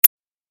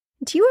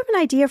Do you have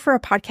an idea for a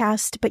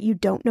podcast, but you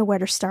don't know where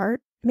to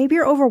start? Maybe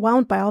you're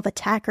overwhelmed by all the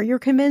tech, or you're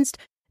convinced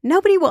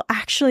nobody will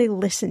actually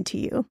listen to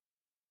you.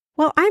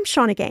 Well, I'm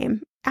Shannah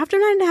Game. After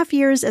 9.5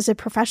 years as a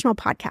professional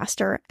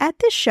podcaster, at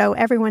this show,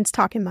 everyone's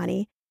talking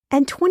money,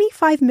 and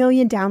 25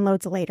 million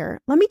downloads later,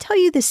 let me tell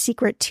you the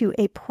secret to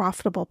a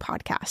profitable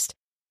podcast.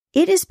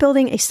 It is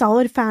building a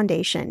solid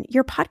foundation,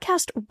 your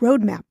podcast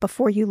roadmap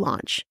before you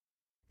launch.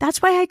 That's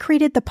why I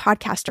created the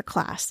Podcaster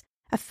Class,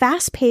 a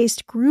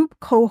fast-paced group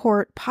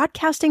cohort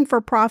podcasting for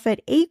profit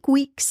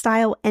 8-week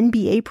style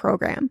MBA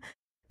program.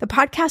 The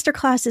Podcaster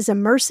Class is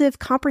immersive,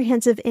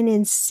 comprehensive, and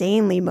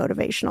insanely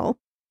motivational.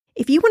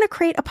 If you want to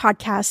create a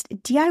podcast,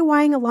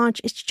 DIYing a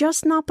launch is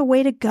just not the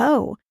way to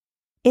go.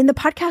 In the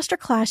Podcaster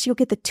Class, you'll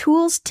get the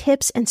tools,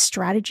 tips, and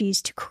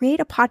strategies to create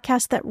a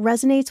podcast that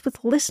resonates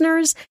with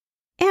listeners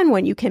and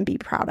one you can be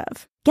proud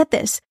of. Get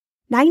this,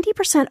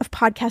 90% of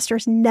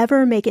podcasters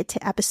never make it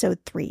to episode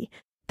 3.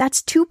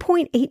 That's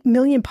 2.8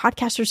 million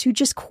podcasters who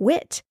just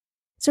quit.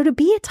 So to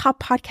be a top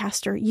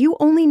podcaster, you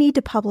only need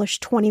to publish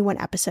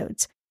 21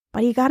 episodes,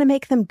 but you got to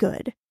make them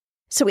good.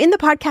 So in the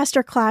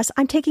Podcaster Class,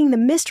 I'm taking the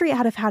mystery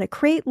out of how to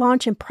create,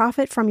 launch, and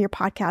profit from your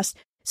podcast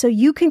so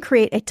you can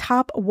create a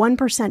top 1%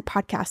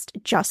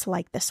 podcast just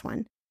like this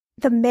one.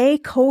 The May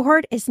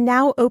cohort is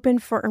now open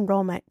for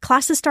enrollment.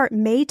 Classes start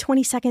May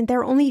 22nd. There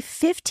are only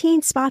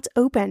 15 spots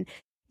open.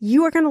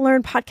 You are going to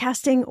learn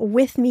podcasting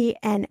with me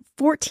and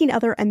 14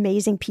 other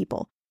amazing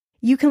people.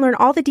 You can learn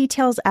all the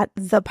details at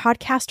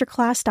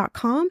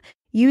thepodcasterclass.com.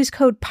 Use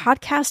code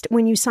PODCAST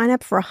when you sign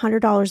up for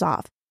 $100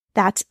 off.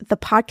 That's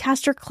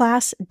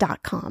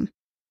thepodcasterclass.com.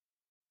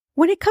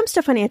 When it comes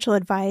to financial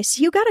advice,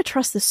 you got to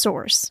trust the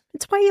source.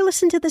 It's why you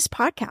listen to this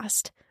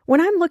podcast.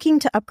 When I'm looking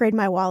to upgrade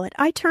my wallet,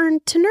 I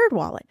turn to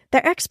NerdWallet.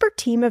 Their expert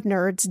team of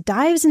nerds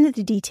dives into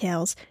the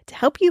details to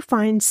help you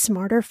find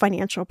smarter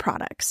financial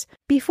products.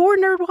 Before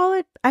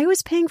NerdWallet, I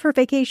was paying for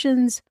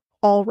vacations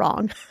all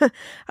wrong.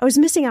 I was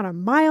missing out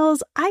on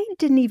miles I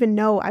didn't even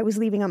know I was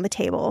leaving on the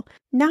table.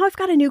 Now I've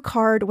got a new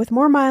card with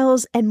more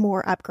miles and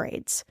more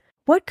upgrades.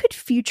 What could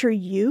future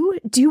you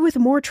do with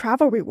more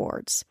travel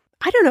rewards?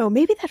 I don't know,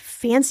 maybe that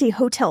fancy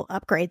hotel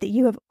upgrade that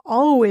you have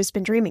always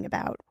been dreaming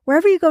about.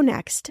 Wherever you go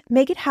next,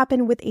 make it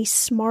happen with a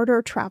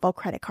smarter travel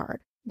credit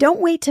card. Don't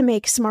wait to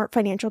make smart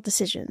financial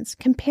decisions.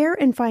 Compare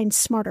and find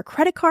smarter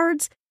credit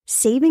cards,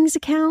 savings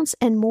accounts,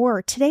 and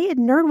more today at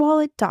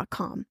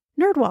nerdwallet.com.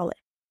 NerdWallet.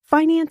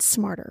 Finance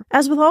smarter.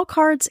 As with all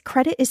cards,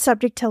 credit is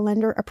subject to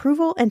lender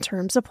approval and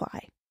terms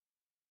apply.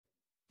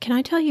 Can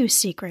I tell you a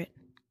secret?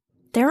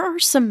 There are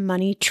some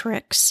money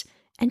tricks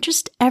and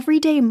just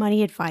everyday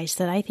money advice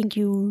that I think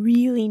you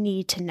really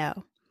need to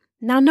know.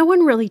 Now, no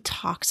one really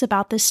talks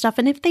about this stuff,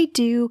 and if they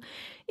do,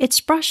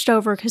 it's brushed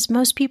over because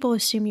most people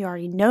assume you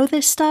already know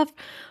this stuff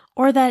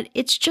or that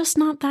it's just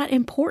not that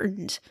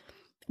important.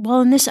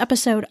 Well, in this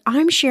episode,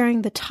 I'm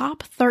sharing the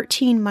top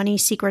 13 money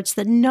secrets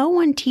that no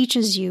one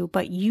teaches you,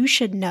 but you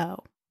should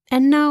know.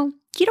 And no,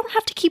 you don't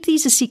have to keep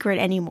these a secret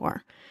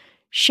anymore.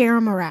 Share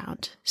them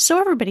around so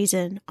everybody's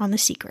in on the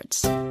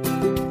secrets.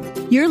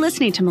 You're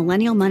listening to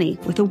Millennial Money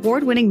with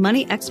award-winning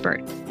money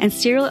expert and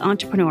serial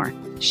entrepreneur,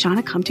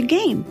 Shannah Compton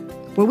Game,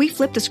 where we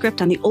flip the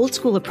script on the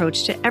old-school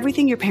approach to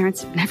everything your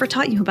parents never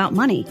taught you about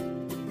money.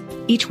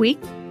 Each week,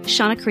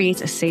 Shannah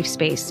creates a safe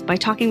space by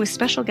talking with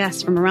special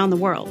guests from around the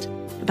world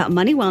about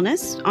money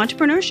wellness,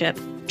 entrepreneurship,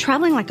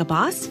 traveling like a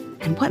boss,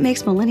 and what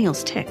makes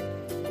millennials tick.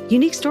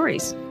 Unique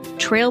stories,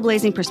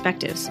 trailblazing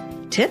perspectives,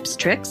 tips,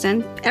 tricks,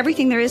 and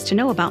everything there is to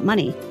know about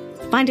money.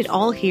 Find it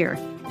all here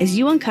as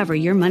you uncover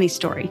your money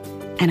story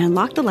and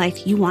unlock the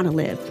life you want to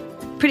live.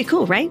 Pretty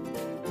cool, right?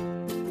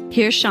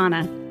 Here's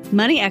Shannah,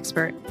 money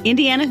expert,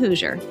 Indiana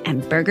Hoosier,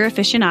 and burger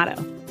aficionado.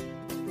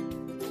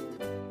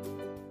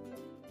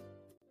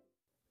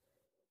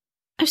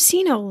 I've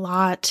seen a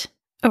lot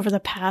over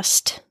the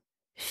past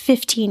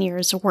 15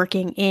 years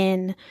working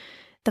in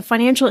the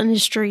financial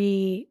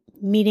industry,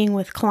 meeting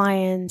with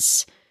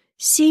clients,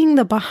 seeing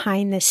the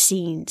behind the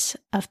scenes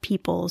of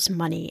people's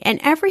money. And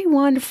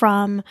everyone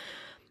from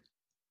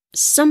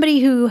somebody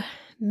who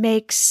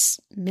makes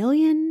 $1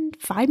 million,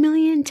 $5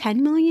 million, $10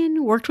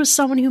 million, worked with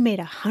someone who made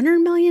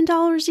 $100 million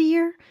a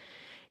year,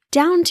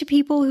 down to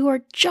people who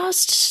are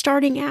just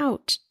starting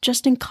out,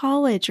 just in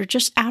college or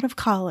just out of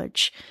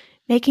college,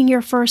 making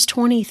your first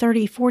 $20,000,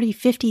 $30,000,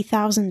 $40,000,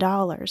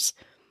 $50,000.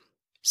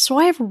 So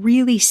I've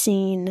really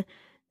seen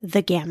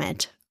the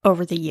gamut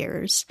over the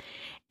years.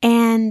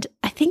 And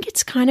I think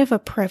it's kind of a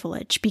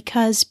privilege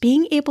because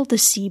being able to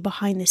see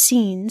behind the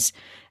scenes,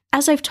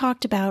 as I've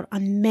talked about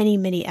on many,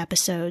 many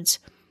episodes,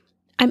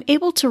 I'm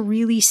able to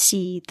really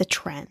see the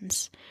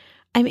trends.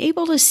 I'm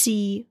able to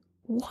see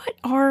what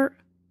are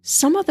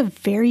some of the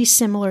very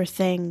similar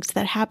things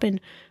that happen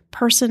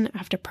person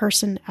after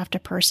person after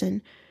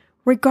person,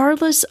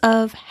 regardless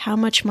of how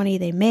much money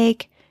they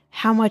make,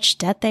 how much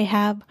debt they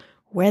have,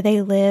 where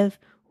they live,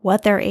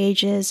 what their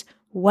age is,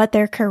 what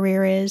their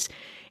career is.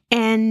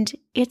 And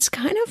it's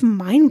kind of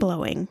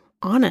mind-blowing,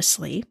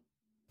 honestly,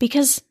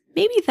 because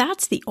maybe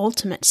that's the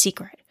ultimate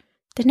secret,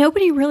 that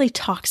nobody really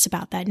talks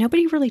about that.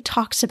 Nobody really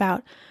talks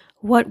about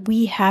what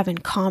we have in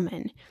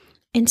common.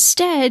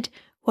 Instead,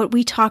 what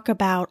we talk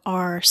about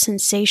are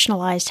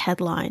sensationalized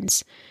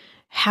headlines,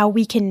 how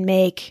we can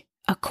make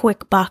a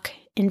quick buck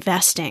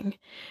investing,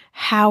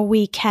 how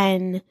we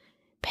can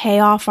pay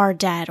off our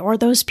debt, or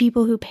those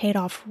people who paid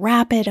off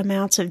rapid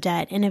amounts of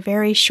debt in a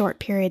very short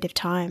period of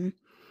time.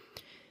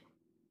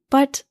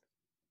 But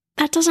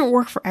that doesn't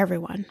work for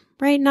everyone,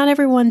 right? Not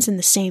everyone's in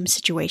the same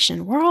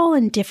situation. We're all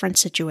in different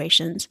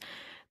situations.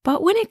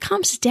 But when it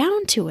comes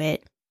down to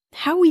it,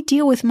 how we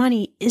deal with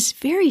money is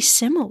very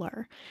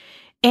similar.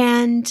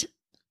 And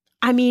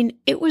I mean,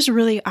 it was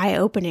really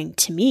eye-opening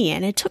to me,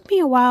 and it took me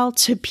a while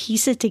to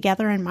piece it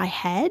together in my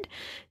head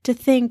to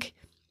think,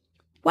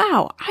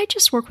 wow, I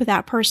just work with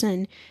that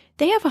person.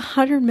 They have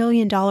 $100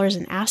 million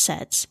in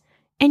assets,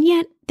 and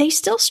yet they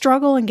still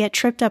struggle and get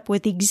tripped up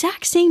with the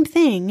exact same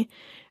thing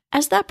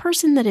as that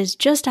person that is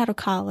just out of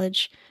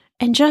college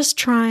and just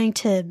trying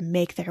to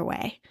make their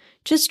way,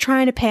 just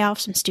trying to pay off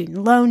some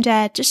student loan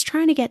debt, just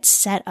trying to get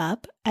set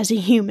up as a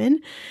human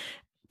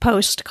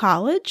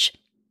post-college.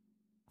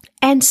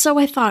 And so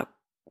I thought,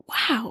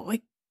 wow,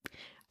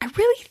 I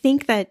really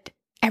think that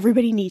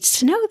everybody needs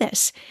to know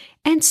this.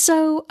 And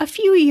so a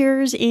few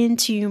years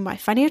into my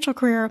financial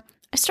career,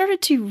 I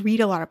started to read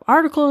a lot of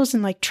articles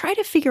and try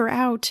to figure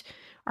out,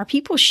 are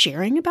people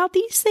sharing about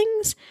these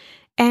things?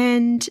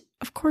 And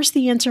of course,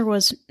 the answer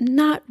was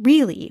not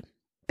really,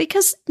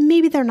 because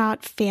maybe they're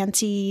not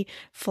fancy,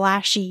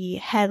 flashy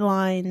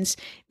headlines.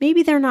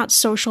 Maybe they're not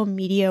social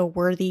media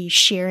worthy,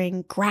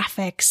 sharing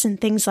graphics and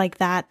things like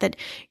that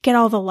get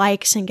all the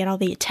likes and get all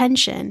the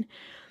attention.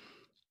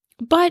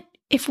 But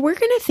if we're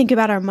going to think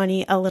about our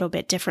money a little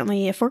bit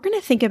differently, if we're going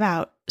to think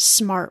about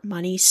smart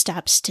money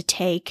steps to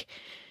take,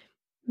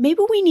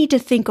 maybe we need to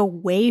think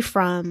away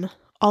from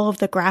all of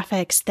the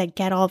graphics that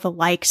get all the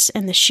likes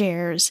and the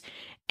shares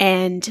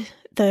and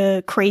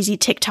the crazy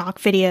TikTok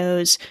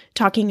videos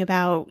talking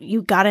about,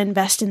 you got to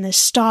invest in this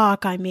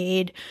stock. I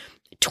made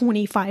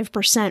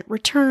 25%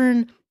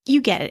 return.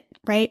 You get it,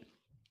 right?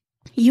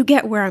 You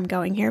get where I'm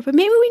going here. But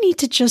maybe we need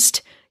to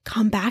just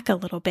come back a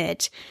little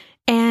bit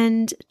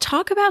and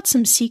talk about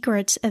some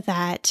secrets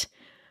that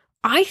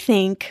I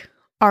think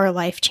are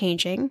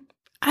life-changing.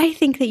 I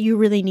think that you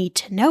really need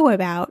to know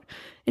about.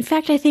 In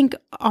fact, I think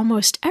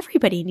almost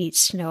everybody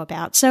needs to know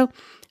about. So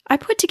I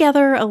put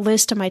together a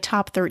list of my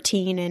top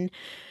 13, and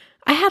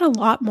I had a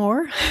lot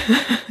more.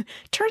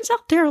 Turns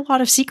out there are a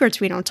lot of secrets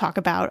we don't talk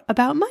about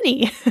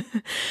money.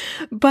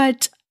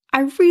 But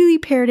I really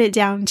pared it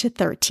down to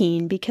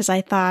 13 because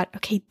I thought,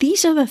 okay,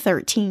 these are the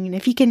 13.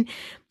 If you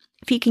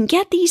can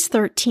get these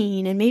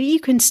 13 and maybe you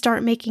can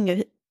start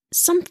making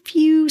some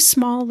few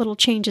small little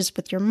changes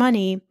with your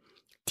money,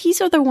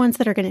 these are the ones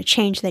that are going to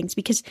change things,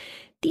 because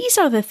these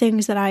are the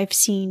things that I've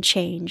seen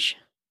change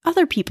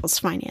other people's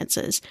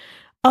finances.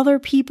 Other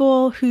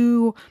people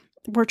who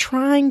were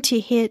trying to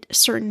hit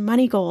certain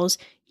money goals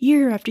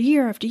year after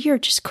year after year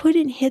just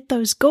couldn't hit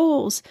those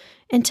goals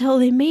until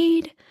they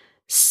made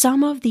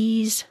some of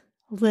these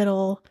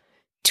little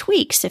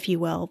tweaks, if you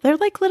will. They're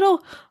like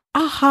little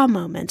aha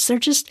moments. They're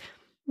just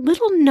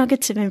little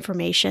nuggets of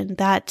information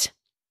that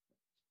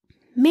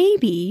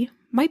maybe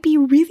might be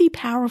really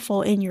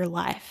powerful in your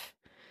life.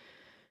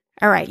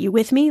 All right, you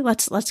with me?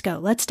 Let's go.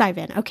 Let's dive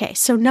in. Okay,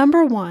 so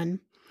number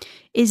one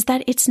is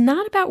that it's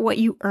not about what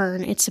you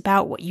earn, it's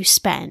about what you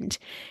spend.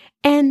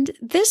 And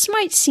this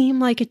might seem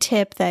like a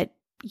tip that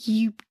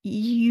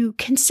you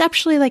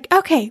conceptually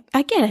okay,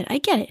 I get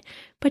it.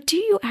 But do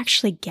you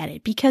actually get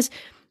it? Because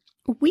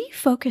we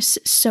focus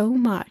so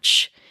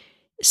much,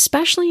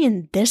 especially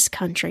in this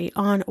country,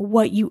 on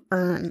what you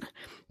earn,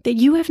 that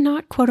you have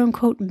not, quote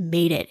unquote,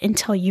 made it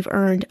until you've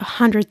earned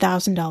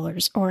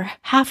 $100,000 or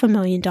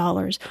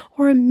 $500,000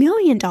 or $1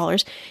 million.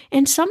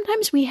 And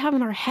sometimes we have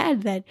in our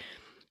head that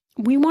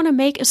we want to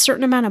make a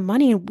certain amount of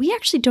money and we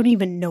actually don't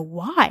even know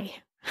why,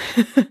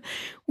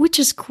 which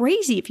is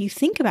crazy if you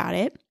think about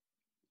it.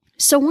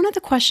 So one of the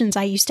questions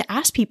I used to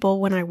ask people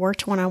when I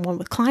worked one-on-one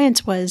with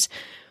clients was,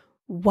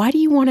 why do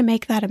you want to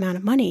make that amount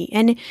of money?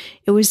 And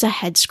it was a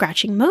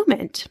head-scratching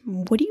moment.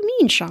 What do you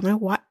mean, Shauna?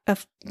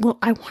 Well,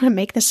 I want to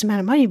make this amount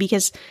of money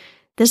because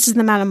this is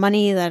the amount of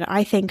money that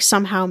I think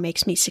somehow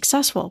makes me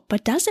successful.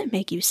 But does it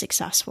make you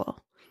successful?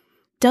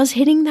 Does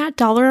hitting that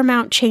dollar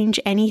amount change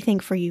anything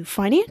for you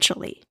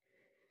financially?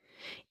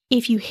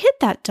 If you hit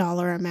that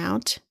dollar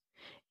amount,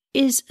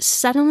 is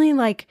suddenly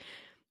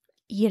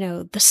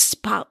the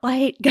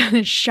spotlight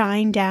gonna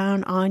shine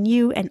down on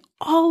you and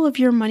all of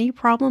your money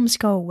problems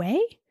go away?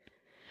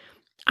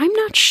 I'm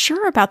not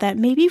sure about that.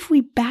 Maybe if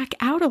we back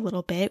out a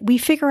little bit, we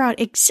figure out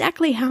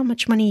exactly how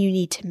much money you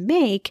need to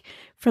make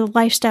for the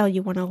lifestyle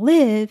you want to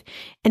live,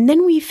 and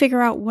then we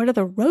figure out what are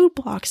the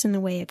roadblocks in the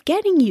way of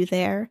getting you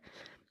there,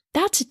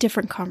 that's a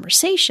different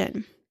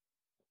conversation.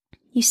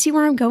 You see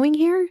where I'm going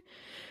here?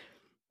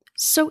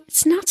 So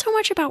it's not so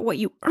much about what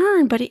you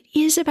earn, but it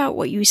is about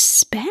what you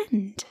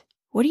spend.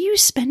 What are you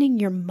spending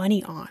your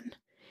money on?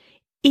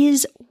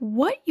 Is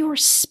what you're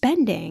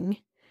spending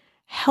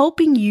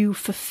helping you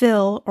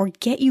fulfill or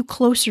get you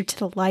closer to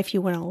the life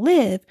you want to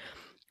live,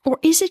 or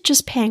is it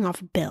just paying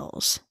off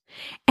bills?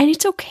 And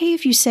it's okay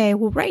if you say,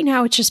 well, right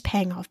now it's just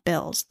paying off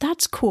bills.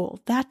 That's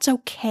cool. That's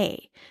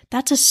okay.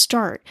 That's a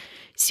start.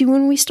 See,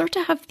 when we start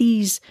to have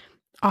these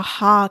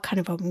aha kind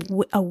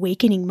of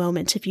awakening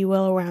moments, if you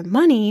will, around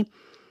money,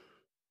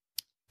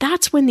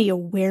 that's when the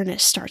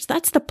awareness starts.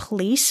 That's the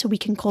place we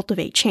can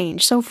cultivate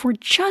change. So if we're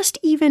just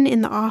even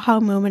in the aha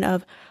moment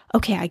of,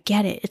 okay, I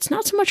get it. It's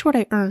not so much what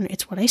I earn,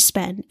 it's what I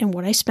spend and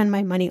what I spend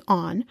my money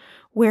on.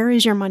 Where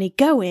is your money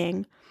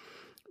going?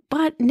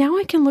 But now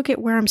I can look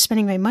at where I'm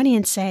spending my money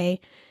and say,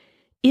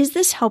 is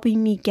this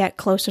helping me get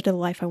closer to the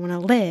life I want to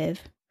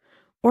live?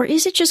 Or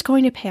is it just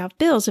going to pay off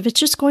bills? If it's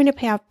just going to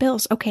pay off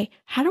bills, okay,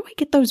 how do I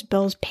get those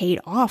bills paid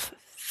off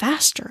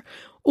faster?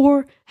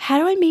 Or how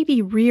do I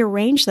maybe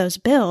rearrange those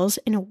bills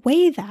in a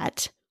way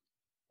that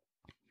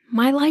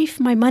my life,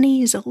 my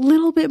money is a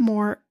little bit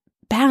more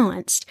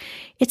balanced?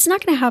 It's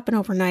not going to happen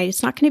overnight.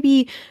 It's not going to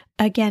be,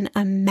 again,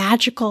 a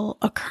magical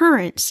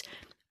occurrence,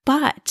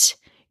 but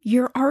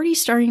you're already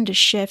starting to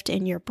shift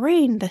in your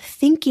brain the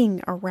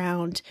thinking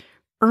around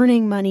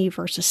earning money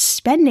versus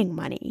spending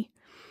money.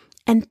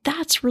 And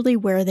that's really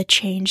where the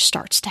change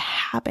starts to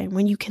happen,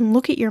 when you can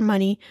look at your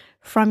money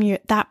from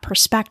that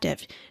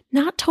perspective,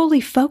 not totally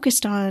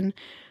focused on,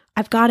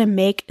 I've got to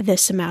make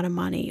this amount of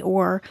money,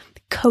 or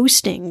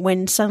coasting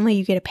when suddenly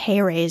you get a pay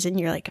raise and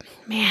you're like,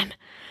 man,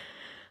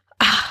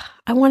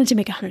 I wanted to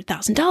make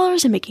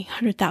 $100,000. I'm making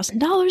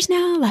 $100,000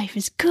 now. Life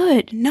is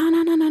good.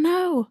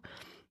 No.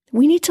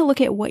 We need to look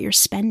at what you're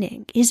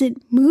spending. Is it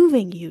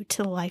moving you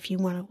to the life you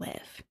want to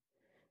live?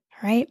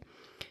 All right.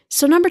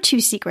 So number 2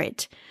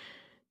 secret.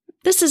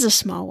 This is a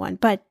small one,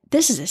 but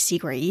this is a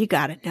secret you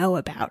got to know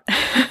about.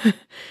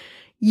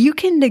 You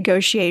can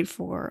negotiate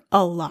for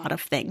a lot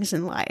of things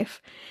in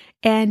life.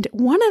 And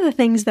one of the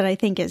things that I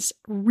think is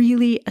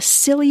really a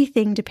silly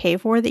thing to pay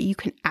for that you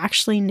can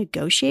actually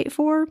negotiate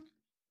for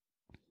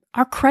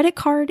are credit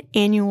card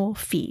annual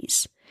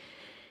fees.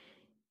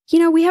 You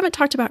know, we haven't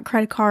talked about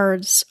credit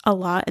cards a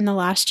lot in the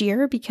last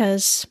year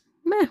because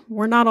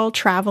we're not all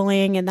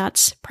traveling, and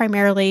that's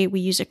primarily we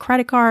use a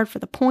credit card for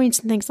the points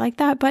and things like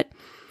that. But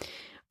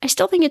I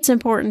still think it's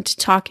important to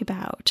talk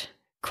about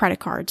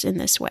credit cards in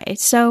this way.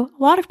 So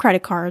a lot of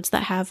credit cards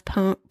that have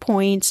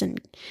points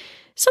and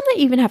some that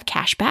even have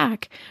cash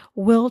back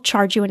will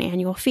charge you an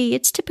annual fee.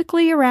 It's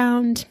typically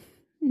around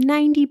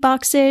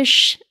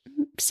 $90-ish.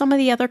 Some of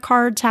the other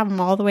cards have them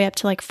all the way up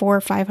to like $400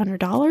 or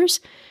 $500.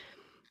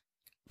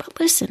 But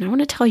listen, I want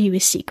to tell you a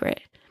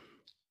secret.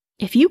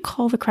 If you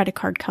call the credit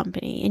card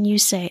company and you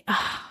say,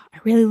 I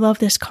really love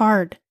this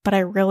card, but I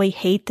really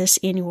hate this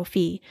annual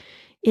fee,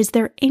 is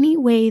there any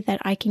way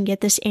that I can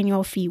get this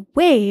annual fee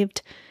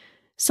waived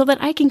so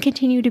that I can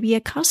continue to be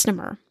a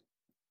customer?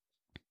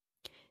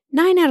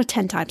 9 out of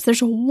 10 times.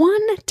 There's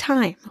one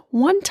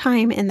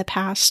time in the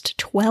past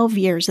 12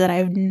 years that I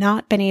have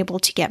not been able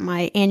to get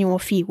my annual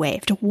fee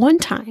waived. One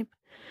time.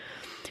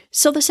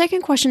 So the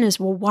second question is,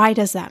 well, why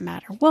does that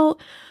matter? Well,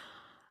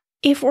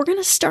 if we're going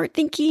to start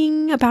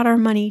thinking about our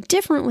money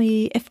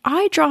differently, if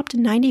I dropped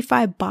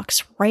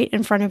 $95 right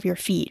in front of your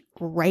feet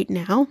right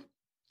now,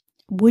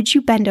 would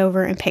you bend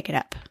over and pick it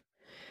up?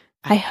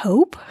 I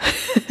hope.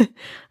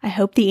 I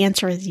hope the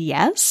answer is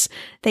yes,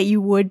 that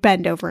you would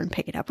bend over and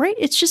pick it up, right?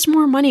 It's just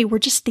more money. We're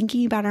just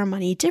thinking about our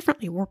money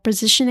differently. We're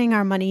positioning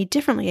our money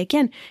differently.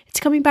 Again, it's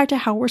coming back to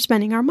how we're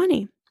spending our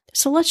money.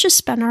 So let's just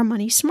spend our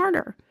money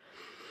smarter.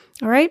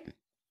 All right?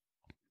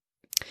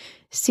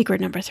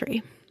 Secret number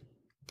 3.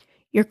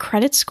 Your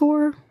credit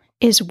score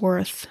is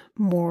worth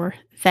more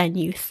than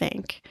you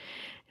think.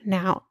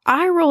 Now,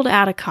 I rolled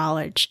out of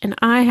college and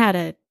I had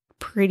a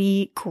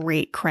pretty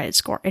great credit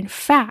score. In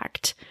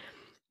fact,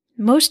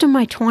 most of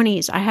my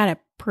 20s, I had a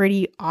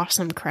pretty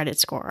awesome credit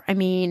score. I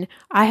mean,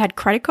 I had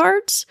credit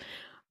cards,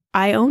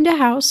 I owned a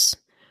house,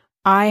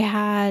 I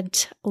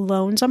had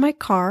loans on my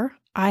car,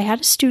 I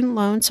had a student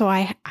loan, so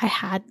I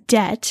had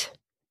debt.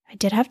 I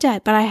did have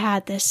debt, but I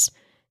had this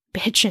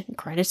bitchin'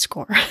 credit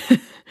score.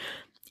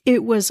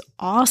 It was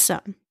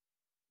awesome.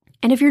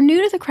 And if you're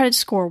new to the credit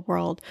score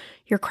world,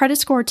 your credit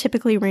score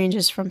typically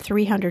ranges from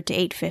 300 to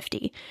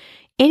 850.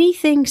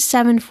 Anything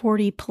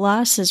 740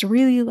 plus is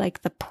really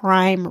like the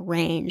prime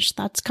range.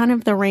 That's kind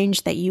of the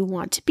range that you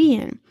want to be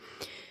in.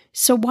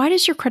 So why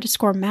does your credit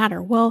score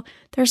matter? Well,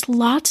 there's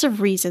lots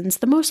of reasons.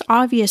 The most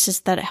obvious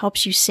is that it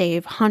helps you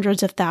save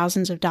hundreds of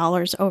thousands of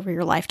dollars over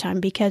your lifetime,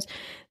 because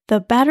the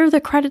better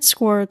the credit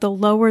score, the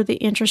lower the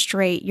interest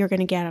rate you're going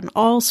to get on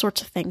all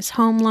sorts of things: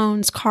 home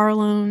loans, car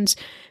loans,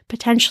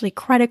 potentially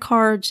credit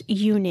cards,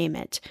 you name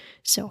it.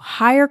 So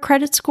higher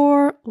credit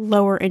score,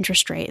 lower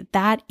interest rate.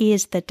 That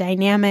is the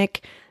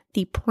dynamic,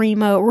 the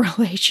primo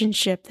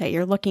relationship that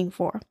you're looking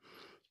for.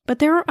 But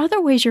there are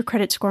other ways your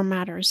credit score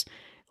matters.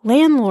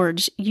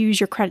 Landlords use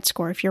your credit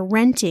score. If you're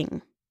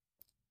renting,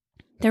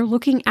 they're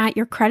looking at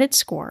your credit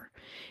score.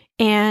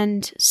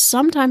 And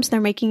sometimes they're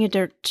making a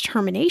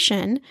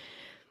determination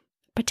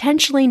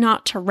potentially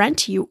not to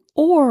rent you,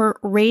 or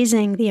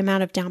raising the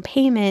amount of down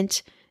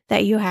payment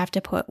that you have to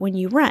put when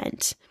you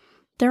rent.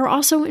 There are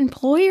also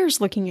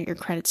employers looking at your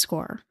credit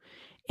score,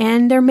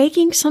 and they're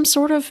making some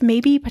sort of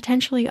maybe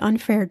potentially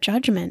unfair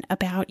judgment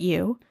about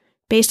you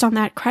based on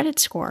that credit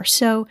score.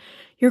 So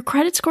your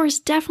credit score is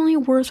definitely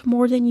worth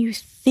more than you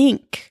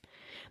think.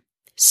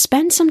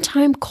 Spend some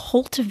time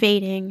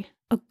cultivating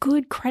a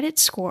good credit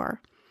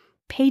score.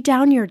 Pay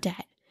down your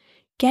debt.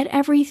 Get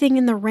everything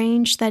in the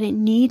range that it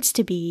needs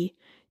to be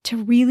to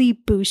really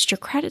boost your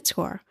credit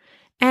score.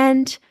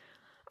 And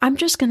I'm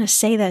just going to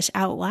say this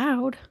out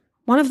loud.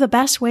 One of the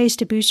best ways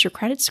to boost your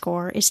credit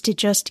score is to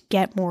just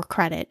get more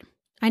credit.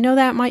 I know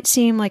that might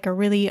seem like a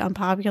really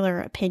unpopular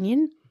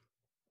opinion,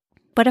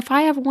 but if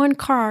I have one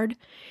card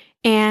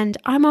and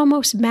I'm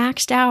almost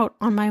maxed out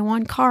on my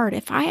one card,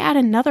 if I add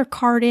another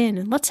card in,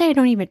 and let's say I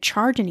don't even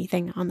charge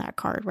anything on that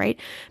card, right?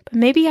 But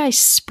maybe I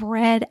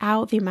spread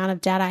out the amount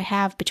of debt I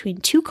have between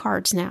two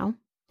cards now,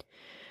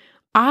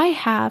 I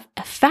have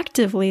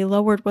effectively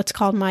lowered what's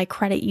called my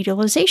credit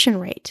utilization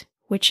rate,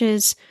 which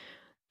is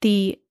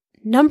the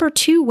number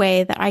 2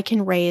 way that I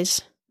can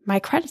raise my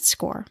credit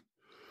score.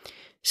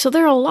 So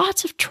there are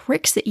lots of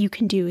tricks that you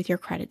can do with your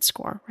credit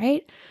score,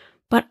 right?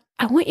 But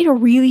I want you to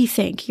really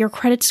think your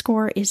credit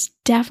score is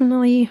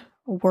definitely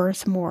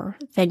worth more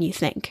than you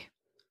think.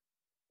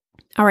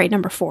 All right,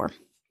 number 4.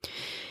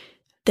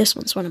 This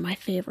one's one of my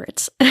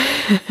favorites.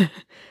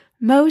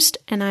 Most,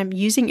 and I'm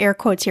using air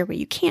quotes here, but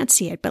you can't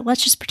see it, but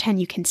let's just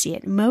pretend you can see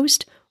it.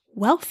 Most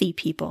wealthy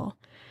people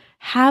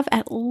have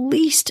at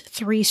least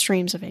 3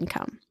 streams of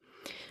income.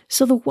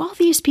 So the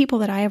wealthiest people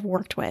that I have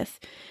worked with,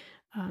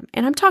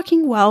 and I'm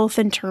talking wealth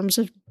in terms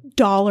of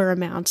dollar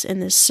amounts in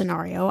this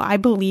scenario. I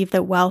believe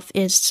that wealth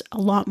is a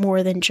lot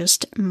more than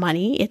just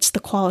money. It's the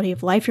quality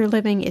of life you're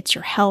living. It's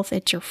your health.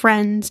 It's your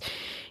friends.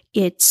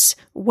 It's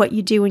what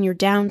you do in your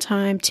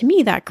downtime. To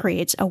me, that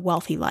creates a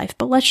wealthy life.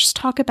 But let's just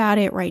talk about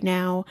it right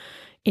now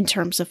in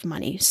terms of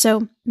money.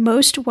 So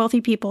most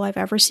wealthy people I've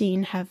ever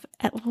seen have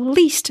at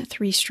least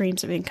 3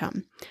 streams of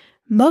income.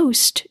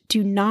 Most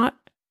do not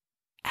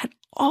at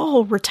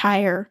all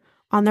retire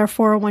on their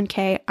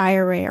 401k,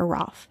 IRA, or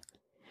Roth.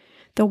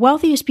 The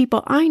wealthiest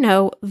people I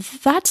know,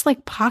 that's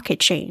like pocket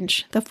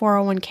change, the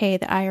 401k,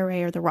 the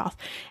IRA, or the Roth.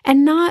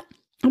 And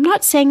I'm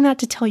not saying that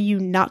to tell you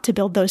not to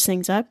build those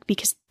things up,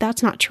 because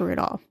that's not true at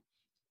all.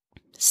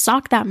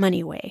 Sock that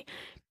money away.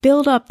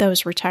 Build up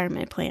those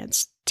retirement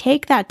plans.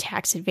 Take that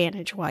tax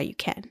advantage while you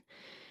can.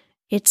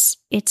 It's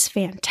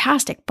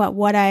fantastic. But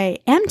what I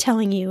am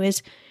telling you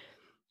is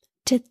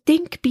to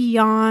think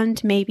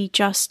beyond maybe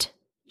just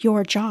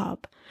your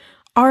job.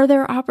 Are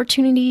there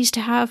opportunities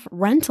to have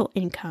rental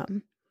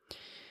income?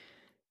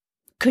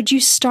 Could you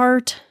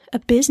start a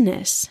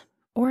business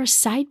or a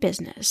side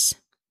business?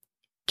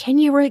 Can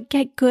you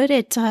get good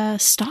at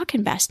stock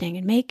investing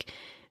and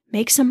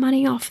make some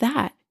money off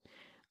that?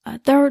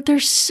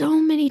 There's so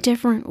many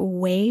different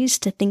ways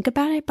to think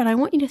about it, but I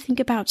want you to think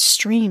about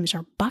streams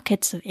or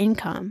buckets of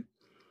income.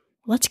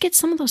 Let's get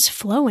some of those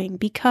flowing,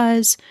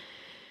 because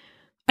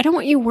I don't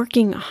want you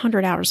working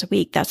 100 hours a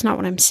week. That's not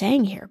what I'm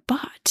saying here.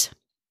 But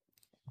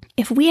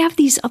if we have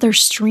these other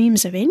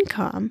streams of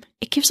income,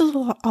 it gives us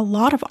a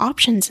lot of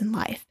options in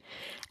life.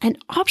 And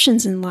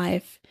options in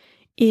life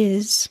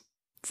is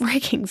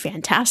freaking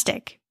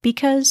fantastic,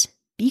 because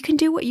you can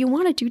do what you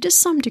want to do to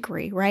some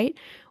degree, right?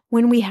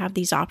 When we have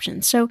these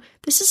options. So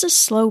this is a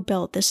slow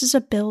build. This is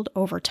a build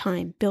over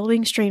time.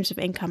 Building streams of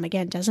income,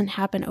 again, doesn't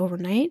happen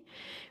overnight.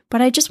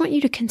 But I just want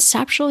you to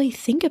conceptually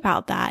think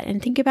about that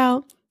and think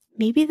about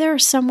maybe there are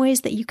some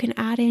ways that you can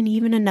add in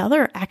even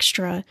another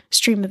extra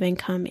stream of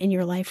income in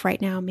your life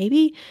right now.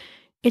 Maybe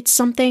it's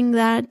something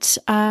that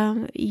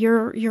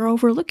you're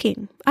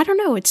overlooking. I don't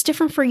know. It's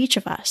different for each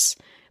of us.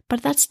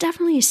 But that's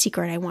definitely a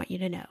secret I want you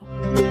to know.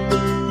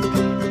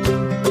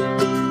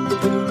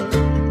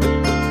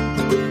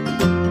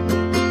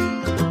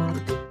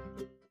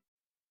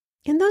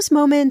 In those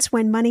moments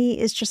when money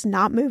is just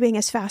not moving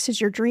as fast as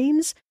your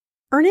dreams,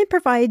 Earnin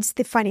provides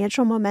the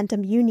financial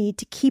momentum you need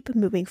to keep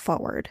moving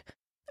forward.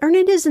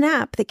 Earnin is an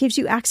app that gives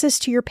you access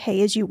to your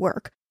pay as you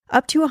work,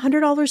 up to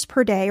 $100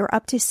 per day or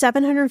up to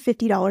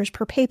 $750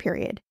 per pay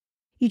period.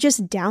 You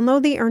just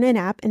download the Earnin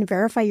app and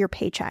verify your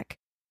paycheck.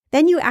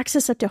 Then you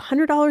access up to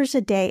 $100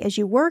 a day as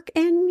you work,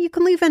 and you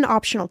can leave an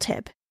optional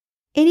tip.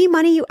 Any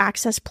money you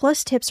access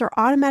plus tips are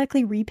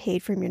automatically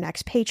repaid from your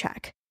next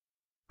paycheck.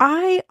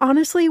 I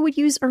honestly would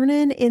use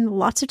Earnin in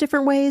lots of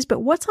different ways,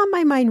 but what's on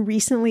my mind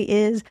recently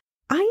is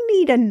I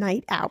need a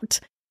night out.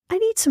 I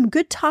need some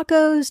good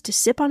tacos to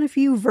sip on a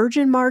few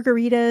virgin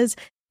margaritas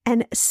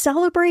and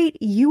celebrate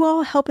you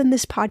all helping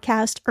this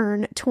podcast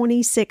earn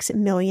 26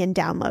 million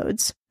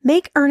downloads.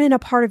 Make Earnin a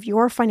part of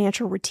your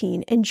financial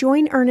routine and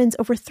join Earnin's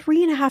over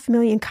 3.5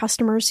 million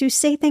customers who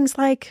say things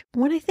like,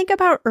 when I think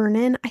about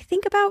Earnin, I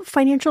think about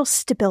financial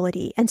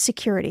stability and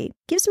security.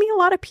 Gives me a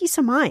lot of peace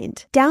of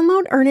mind.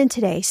 Download Earnin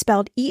today,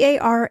 spelled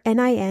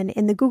EARNIN,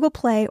 in the Google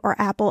Play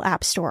or Apple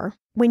App Store.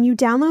 When you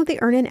download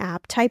the Earnin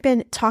app, type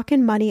in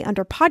Talkin' Money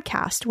under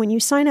podcast when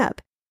you sign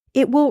up.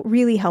 It will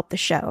really help the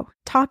show.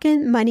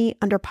 Talkin' Money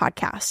under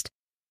podcast.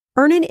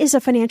 Earnin is a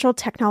financial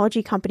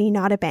technology company,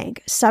 not a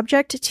bank,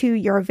 subject to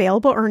your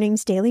available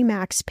earnings, daily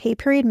max, pay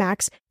period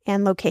max,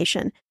 and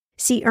location.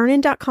 See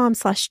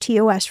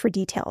earnin.com/TOS for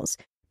details.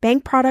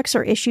 Bank products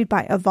are issued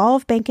by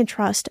Evolve Bank and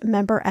Trust,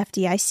 member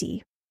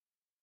FDIC.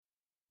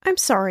 I'm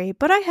sorry,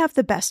 but I have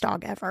the best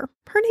dog ever.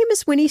 Her name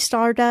is Winnie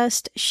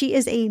Stardust. She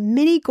is a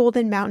mini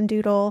golden mountain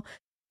doodle,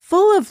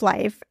 full of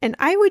life, and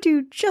I would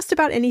do just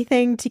about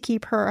anything to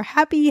keep her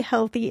happy,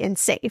 healthy, and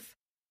safe.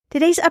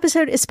 Today's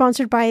episode is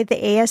sponsored by the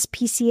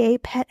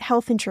ASPCA Pet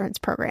Health Insurance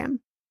Program.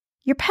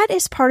 Your pet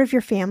is part of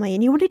your family,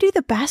 and you want to do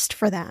the best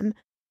for them.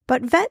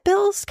 But vet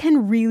bills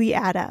can really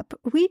add up.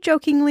 We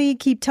jokingly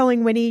keep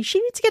telling Winnie she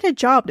needs to get a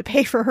job to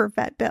pay for her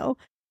vet bill.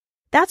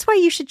 That's why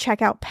you should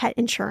check out pet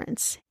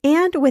insurance.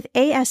 And with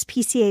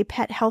ASPCA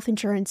Pet Health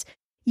Insurance,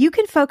 you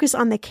can focus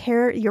on the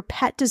care your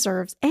pet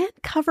deserves and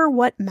cover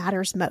what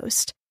matters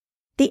most.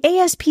 The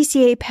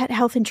ASPCA Pet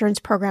Health Insurance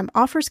Program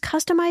offers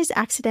customized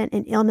accident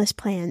and illness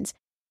plans,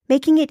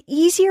 making it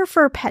easier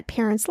for pet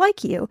parents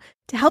like you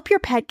to help your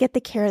pet get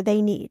the care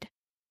they need.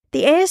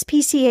 The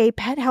ASPCA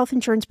Pet Health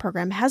Insurance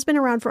Program has been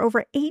around for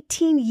over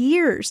 18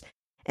 years,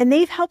 and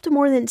they've helped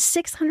more than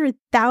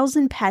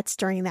 600,000 pets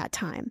during that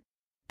time.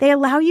 They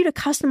allow you to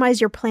customize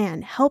your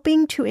plan,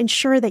 helping to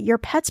ensure that your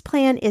pet's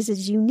plan is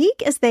as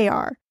unique as they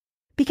are.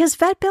 Because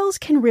vet bills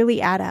can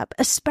really add up,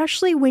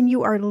 especially when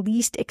you are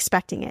least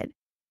expecting it.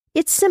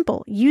 It's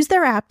simple. Use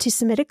their app to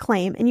submit a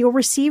claim, and you'll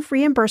receive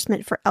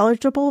reimbursement for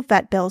eligible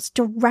vet bills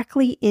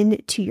directly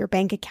into your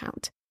bank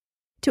account.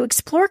 To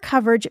explore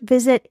coverage,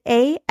 visit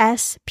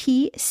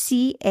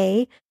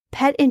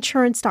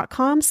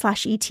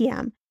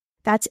aspcapetinsurance.com/ETM.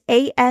 That's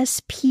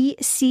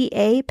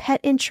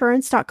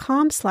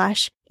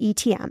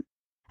aspcapetinsurance.com/ETM.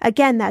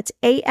 Again, that's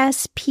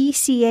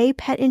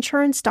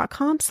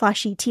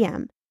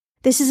aspcapetinsurance.com/ETM.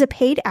 This is a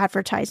paid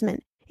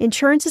advertisement.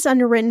 Insurance is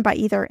underwritten by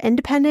either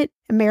Independent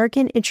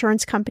American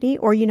Insurance Company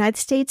or United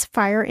States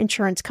Fire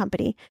Insurance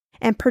Company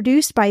and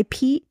produced by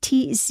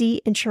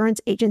PTZ Insurance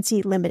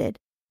Agency Limited.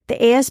 The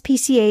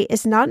ASPCA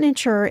is not an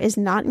insurer, is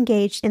not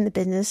engaged in the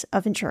business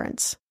of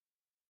insurance.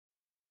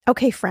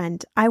 Okay,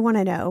 friend, I want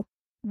to know,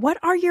 what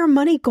are your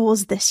money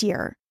goals this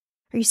year?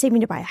 Are you saving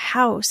to buy a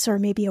house or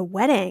maybe a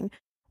wedding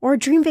or a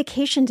dream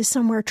vacation to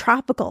somewhere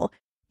tropical?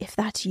 If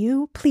that's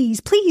you, please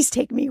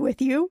take me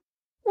with you.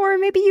 Or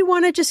maybe you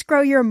want to just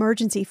grow your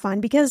emergency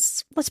fund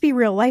because, let's be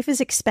real, life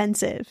is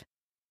expensive.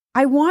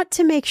 I want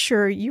to make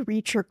sure you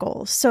reach your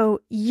goals, so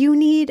you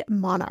need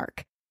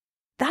Monarch.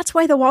 That's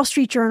why the Wall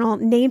Street Journal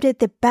named it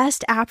the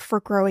best app for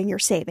growing your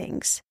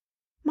savings.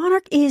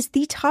 Monarch is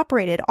the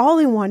top-rated,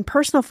 all-in-one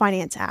personal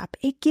finance app.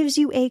 It gives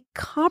you a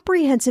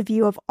comprehensive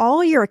view of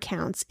all your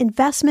accounts,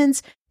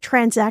 investments,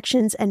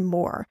 transactions, and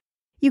more.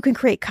 You can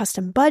create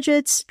custom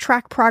budgets,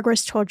 track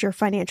progress towards your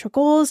financial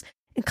goals,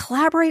 and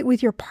collaborate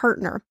with your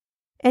partner.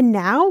 And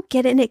now,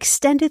 get an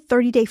extended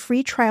 30-day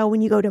free trial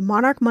when you go to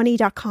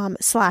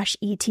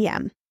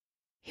monarchmoney.com/ETM.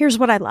 Here's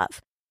what I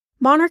love.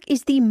 Monarch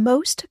is the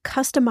most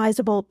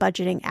customizable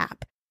budgeting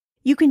app.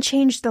 You can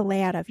change the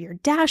layout of your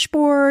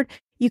dashboard.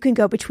 You can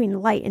go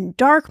between light and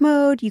dark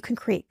mode. You can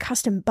create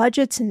custom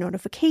budgets and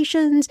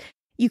notifications.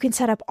 You can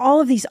set up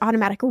all of these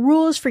automatic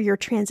rules for your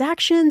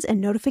transactions and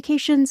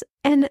notifications,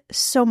 and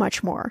so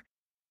much more.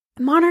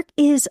 Monarch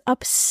is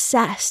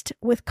obsessed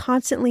with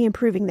constantly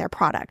improving their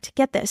product.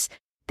 Get this.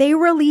 They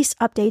release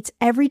updates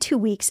every 2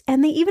 weeks,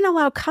 and they even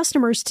allow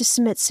customers to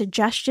submit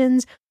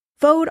suggestions,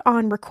 vote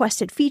on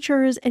requested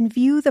features, and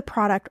view the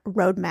product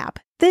roadmap.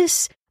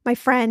 This, my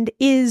friend,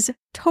 is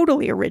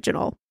totally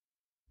original.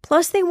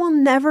 Plus, they will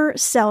never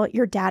sell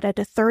your data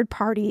to third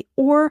party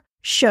or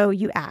show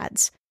you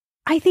ads.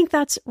 I think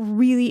that's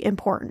really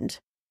important.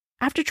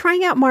 After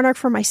trying out Monarch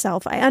for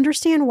myself, I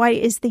understand why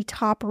it is the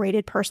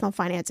top-rated personal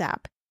finance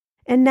app.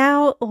 And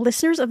now,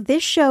 listeners of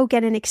this show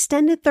get an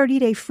extended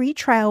 30-day free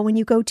trial when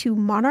you go to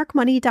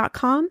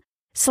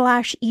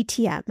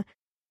monarchmoney.com/ETM.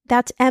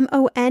 That's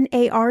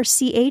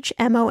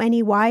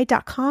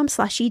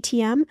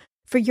monarchmoney.com/ETM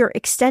for your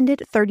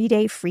extended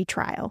 30-day free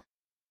trial.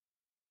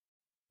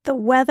 The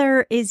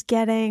weather is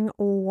getting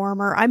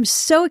warmer. I'm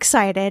so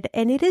excited,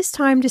 and it is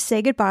time to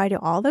say goodbye to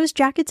all those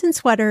jackets and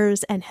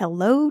sweaters and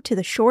hello to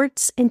the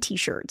shorts and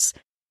t-shirts.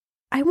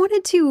 I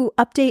wanted to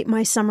update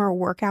my summer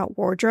workout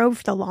wardrobe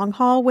for the long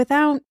haul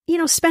without,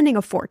 spending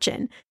a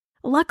fortune.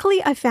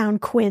 Luckily, I found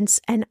Quince,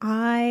 and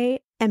I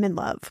am in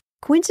love.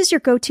 Quince is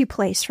your go-to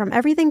place from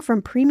everything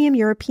from premium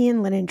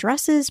European linen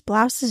dresses,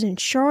 blouses, and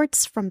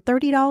shorts from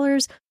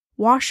 $30,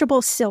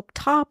 washable silk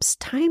tops,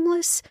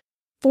 timeless,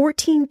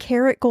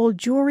 14-karat gold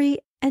jewelry,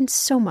 and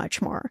so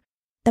much more.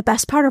 The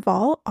best part of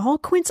all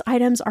Quince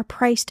items are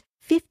priced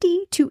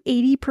 50 to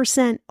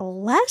 80%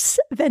 less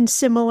than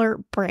similar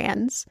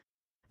brands.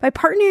 By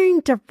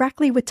partnering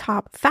directly with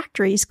top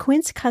factories,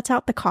 Quince cuts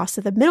out the cost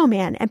of the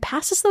middleman and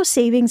passes those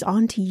savings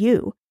on to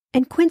you.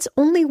 And Quince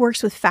only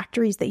works with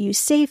factories that use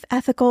safe,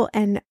 ethical,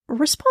 and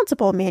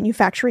responsible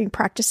manufacturing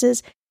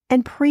practices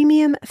and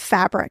premium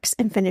fabrics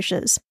and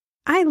finishes.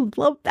 I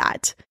love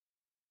that.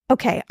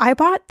 Okay, I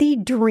bought the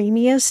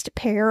dreamiest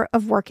pair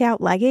of workout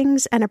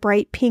leggings and a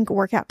bright pink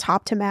workout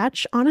top to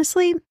match.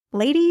 Honestly,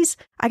 ladies,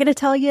 I gotta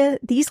tell you,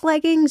 these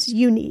leggings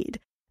you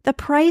need. The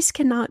price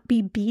cannot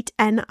be beat,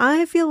 and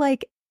I feel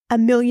like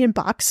 $1 million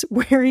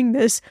wearing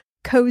this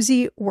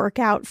cozy,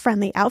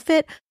 workout-friendly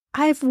outfit,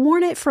 I've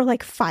worn it for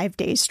like 5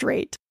 days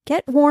straight.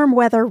 Get warm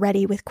weather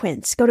ready with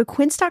Quince. Go to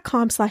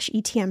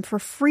quince.com/ETM for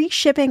free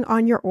shipping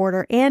on your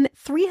order and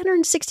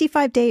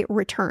 365-day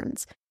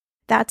returns.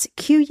 That's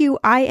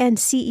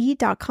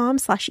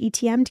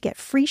QUINCE.com/ETM to get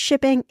free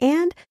shipping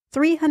and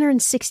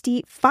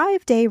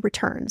 365-day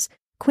returns.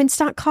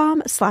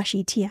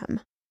 Quince.com/ETM.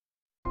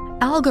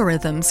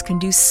 Algorithms can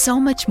do so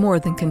much more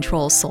than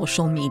control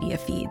social media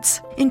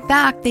feeds. In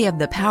fact, they have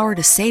the power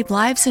to save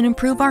lives and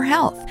improve our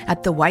health.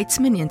 At the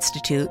Weizmann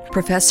Institute,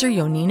 Professor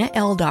Yonina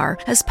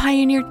Eldar has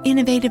pioneered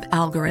innovative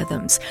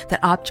algorithms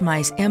that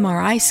optimize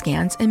MRI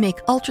scans and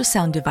make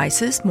ultrasound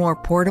devices more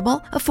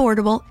portable,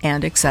 affordable,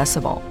 and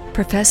accessible.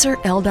 Professor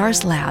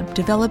Eldar's lab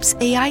develops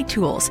AI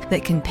tools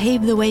that can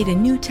pave the way to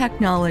new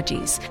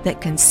technologies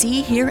that can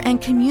see, hear, and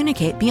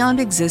communicate beyond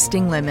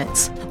existing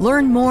limits.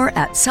 Learn more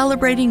at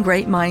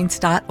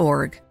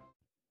celebratinggreatminds.org.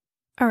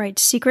 All right,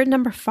 secret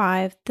number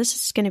 5. This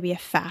is going to be a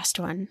fast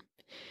one.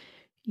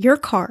 Your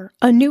car,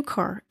 a new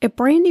car, a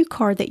brand new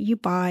car that you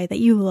buy, that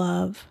you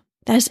love,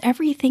 that has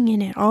everything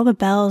in it, all the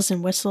bells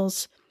and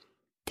whistles.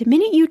 The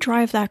minute you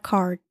drive that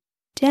car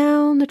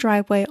down the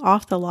driveway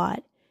off the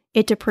lot,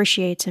 it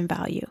depreciates in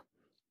value.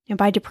 And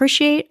by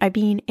depreciate, I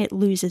mean it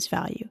loses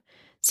value.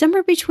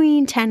 Somewhere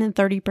between 10 and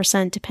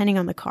 30% depending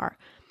on the car.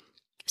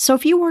 So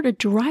if you were to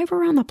drive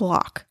around the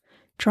block,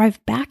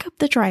 drive back up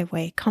the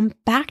driveway, come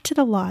back to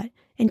the lot,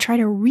 and try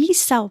to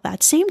resell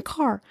that same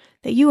car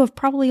that you have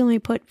probably only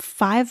put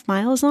 5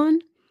 miles on,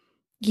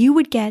 you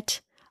would get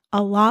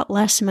a lot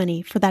less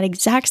money for that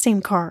exact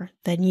same car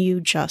than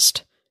you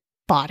just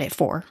bought it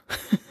for.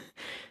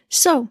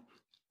 So,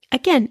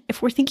 again,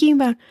 if we're thinking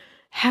about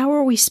how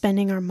are we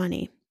spending our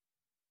money,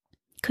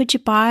 could you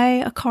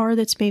buy a car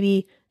that's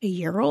maybe a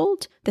year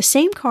old? The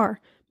same car,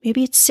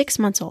 maybe it's 6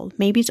 months old.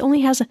 Maybe it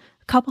only has a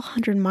couple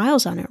hundred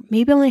miles on it.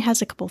 Maybe it only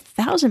has a couple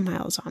thousand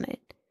miles on it.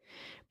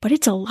 But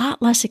it's a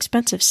lot less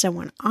expensive. So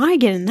when I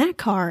get in that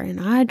car and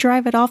I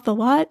drive it off the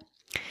lot,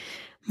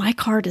 my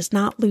car does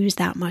not lose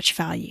that much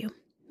value.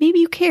 Maybe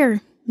you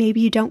care.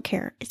 Maybe you don't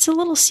care. It's a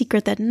little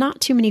secret that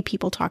not too many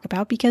people talk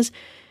about because,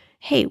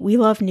 hey, we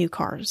love new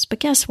cars. But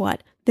guess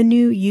what? The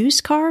new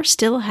used car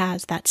still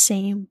has that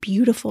same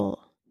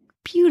beautiful,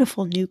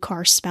 beautiful new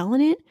car smell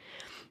in it.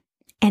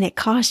 And it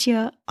costs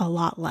you a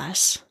lot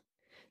less.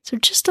 So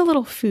just a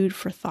little food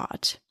for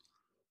thought.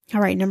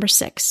 All right, number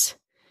 6.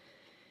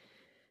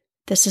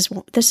 This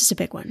is a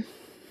big one.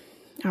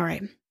 All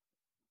right.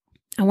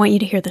 I want you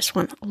to hear this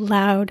one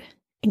loud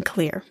and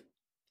clear.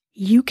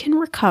 You can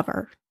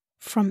recover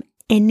from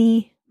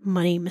any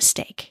money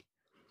mistake.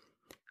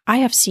 I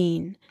have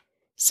seen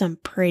some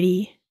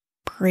pretty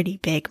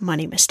big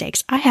money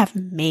mistakes. I have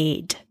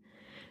made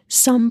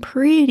some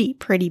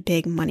pretty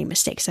big money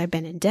mistakes. I've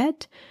been in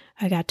debt.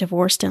 I got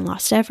divorced and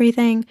lost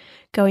everything.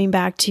 Going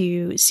back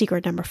to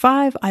secret number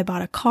 5, I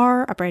bought a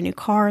brand new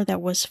car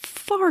that was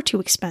far too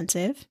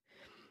expensive,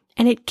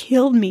 and it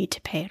killed me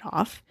to pay it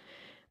off.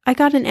 I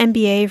got an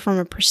MBA from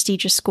a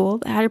prestigious school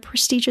that had a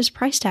prestigious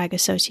price tag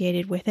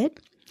associated with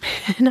it,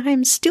 and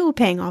I'm still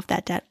paying off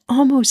that debt.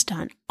 Almost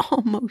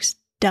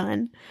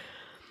done.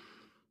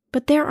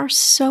 But there are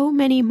so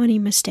many money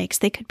mistakes.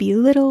 They could be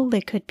little, they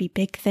could be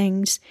big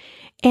things,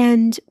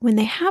 and when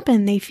they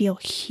happen, they feel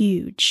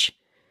huge.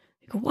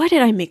 Why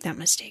did I make that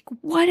mistake?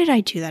 Why did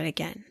I do that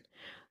again?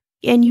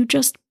 And you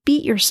just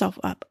beat yourself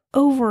up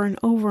over and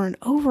over and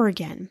over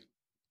again.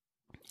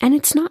 And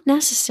it's not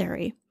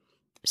necessary.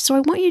 So I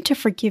want you to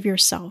forgive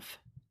yourself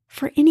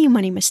for any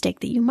money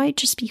mistake that you might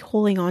just be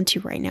holding on to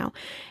right now.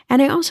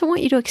 And I also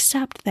want you to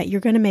accept that you're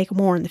going to make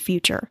more in the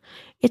future.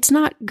 It's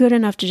not good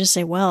enough to just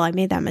say, well, I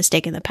made that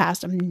mistake in the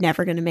past. I'm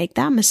never going to make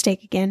that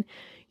mistake again.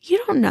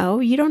 You don't know.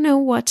 You don't know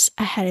what's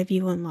ahead of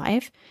you in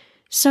life.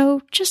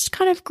 So just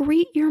kind of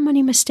greet your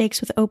money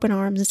mistakes with open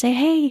arms and say,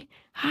 hey,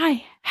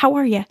 hi, how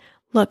are you?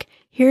 Look,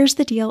 here's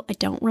the deal. I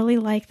don't really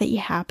like that you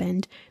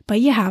happened, but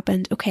you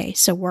happened. Okay,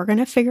 so we're going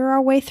to figure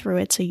our way through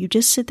it. So you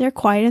just sit there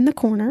quiet in the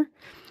corner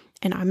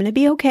and I'm going to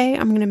be okay.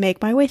 I'm going to make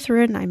my way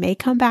through it and I may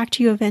come back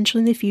to you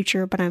eventually in the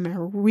future, but I'm going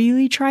to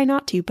really try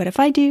not to. But if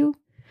I do,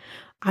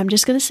 I'm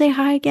just going to say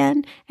hi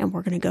again and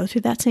we're going to go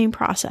through that same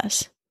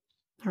process.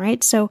 All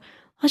right, so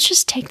let's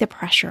just take the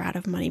pressure out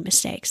of money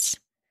mistakes.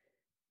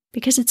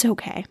 Because it's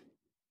okay.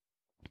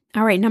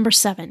 All right, number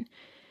 7.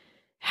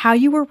 How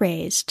you were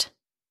raised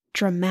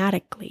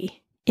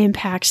dramatically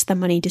impacts the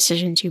money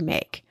decisions you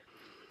make.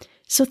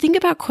 So think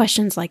about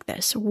questions like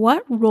this.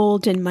 What role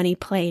did money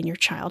play in your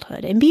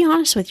childhood? And be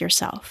honest with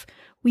yourself.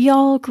 We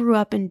all grew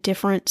up in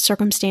different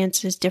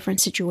circumstances, different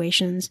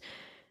situations.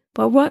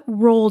 But what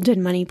role did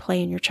money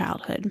play in your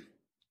childhood?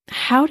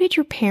 How did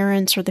your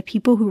parents or the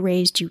people who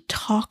raised you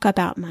talk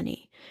about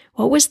money?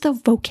 What was the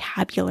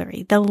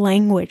vocabulary, the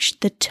language,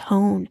 the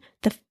tone,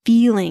 the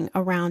feeling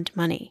around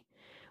money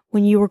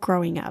when you were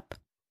growing up?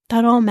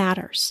 That all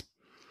matters.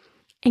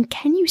 And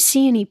can you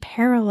see any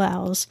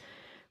parallels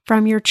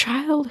from your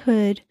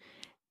childhood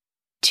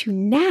to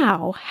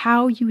now,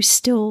 how you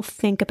still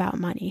think about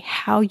money,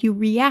 how you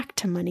react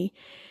to money,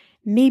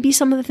 Maybe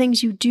some of the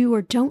things you do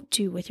or don't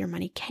do with your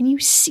money. Can you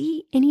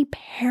see any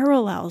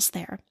parallels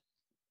there?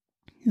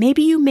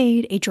 Maybe you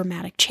made a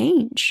dramatic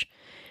change.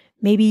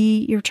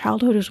 Maybe your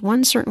childhood was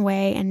one certain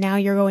way and now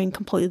you're going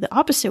completely the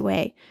opposite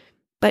way.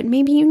 But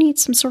maybe you need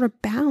some sort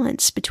of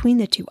balance between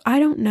the two. I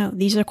don't know.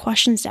 These are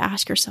questions to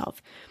ask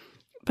yourself.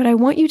 But I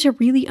want you to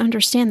really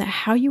understand that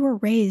how you were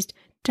raised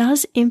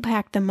does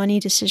impact the money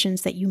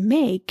decisions that you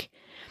make.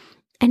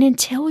 And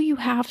until you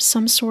have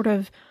some sort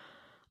of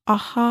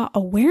aha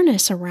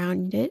awareness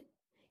around it,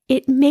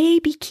 it may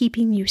be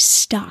keeping you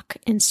stuck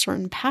in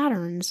certain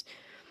patterns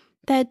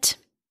that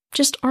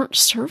just aren't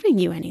serving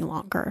you any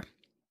longer.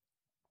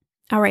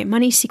 All right,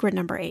 money secret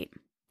number 8.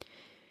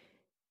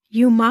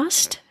 You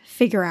must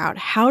figure out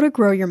how to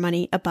grow your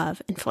money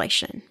above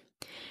inflation.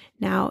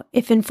 Now,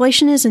 if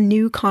inflation is a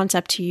new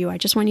concept to you, I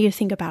just want you to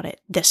think about it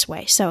this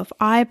way. So if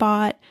I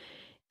bought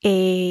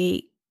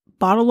a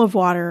bottle of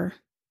water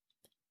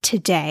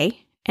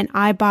today and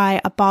I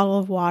buy a bottle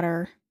of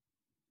water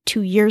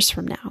 2 years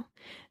from now,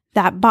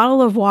 that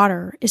bottle of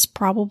water is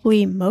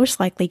probably most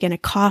likely going to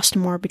cost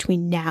more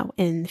between now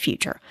and the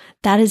future.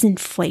 That is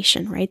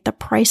inflation, right? The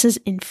price is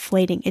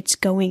inflating. It's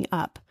going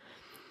up.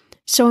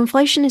 So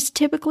inflation is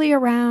typically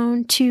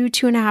around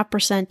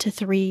 2.5% to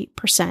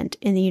 3%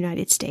 in the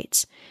United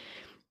States.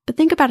 But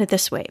think about it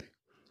this way.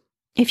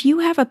 If you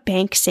have a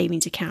bank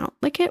savings account,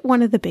 like at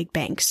one of the big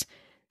banks,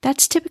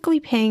 that's typically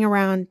paying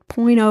around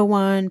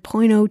 0.01,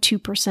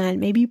 0.02%,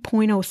 maybe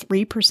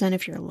 0.03%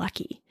 if you're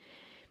lucky.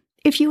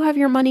 If you have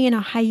your money in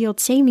a high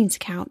yield savings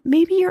account,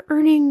 maybe you're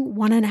earning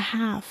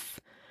 1.5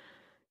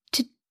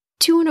 to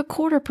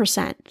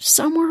 2.25%,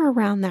 somewhere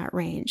around that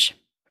range.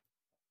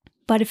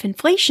 But if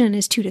inflation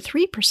is 2 to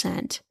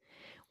 3%,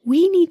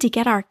 we need to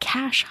get our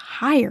cash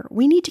higher.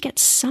 We need to get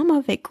some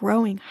of it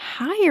growing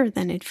higher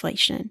than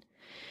inflation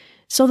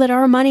so that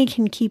our money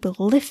can keep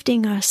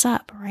lifting us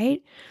up,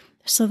 right?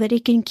 So that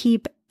it can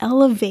keep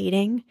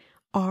elevating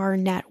our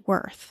net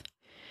worth.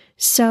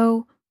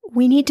 So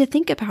we need to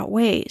think about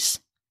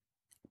ways.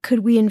 Could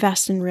we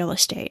invest in real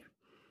estate?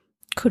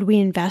 Could we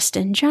invest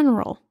in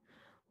general?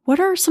 What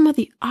are some of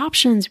the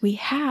options we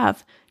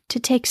have to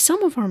take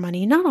some of our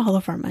money, not all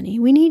of our money?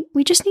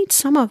 We just need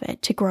some of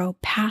it to grow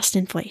past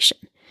inflation.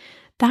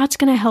 That's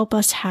going to help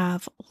us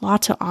have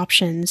lots of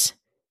options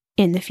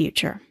in the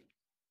future.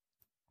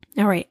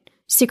 All right,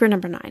 secret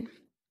number 9.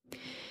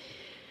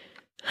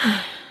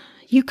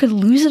 You could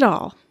lose it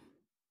all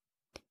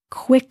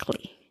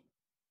quickly.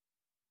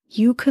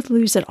 You could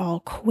lose it all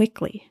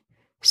quickly.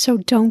 So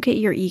don't get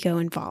your ego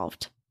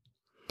involved.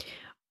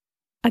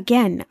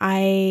 Again,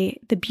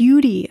 the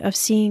beauty of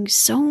seeing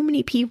so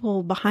many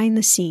people behind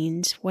the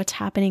scenes, what's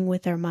happening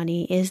with their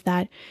money, is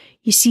that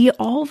you see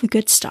all the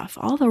good stuff,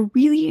 all the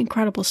really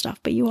incredible stuff,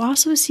 but you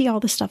also see all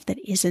the stuff that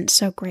isn't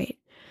so great.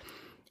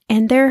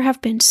 And there have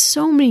been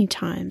so many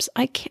times,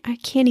 I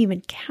can't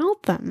even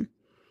count them,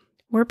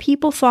 where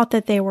people thought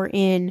that they were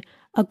in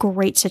a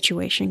great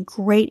situation,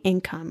 great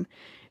income,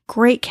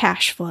 great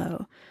cash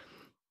flow,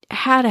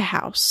 had a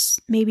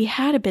house, maybe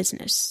had a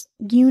business,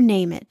 you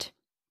name it.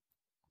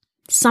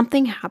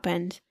 Something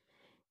happened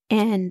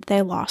and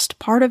they lost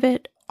part of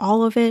it,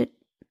 all of it,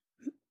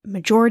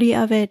 majority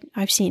of it.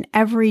 I've seen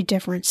every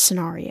different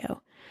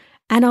scenario.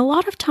 And a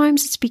lot of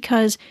times it's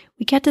because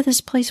we get to this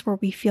place where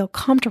we feel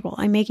comfortable.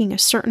 I'm making a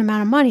certain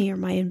amount of money, or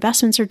my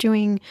investments are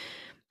doing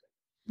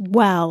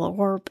well,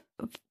 or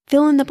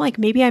fill in the blank.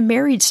 Maybe I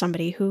married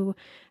somebody who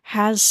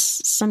has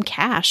some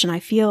cash and I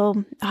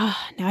feel, now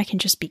I can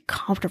just be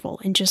comfortable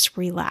and just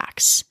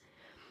relax.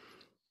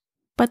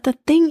 But the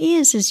thing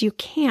is you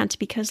can't,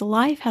 because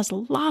life has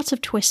lots of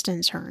twists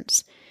and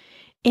turns.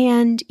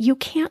 And you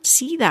can't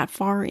see that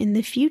far in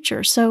the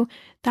future. So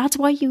that's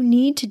why you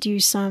need to do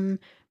some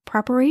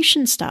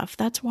preparation stuff.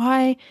 That's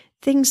why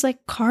things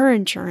like car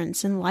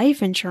insurance and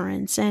life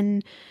insurance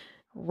and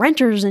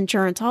renter's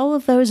insurance, all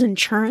of those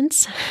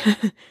insurance,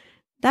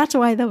 that's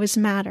why those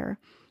matter.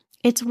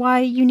 It's why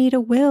you need a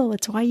will.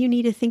 It's why you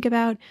need to think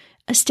about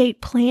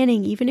estate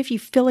planning, even if you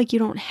feel like you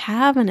don't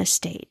have an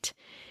estate.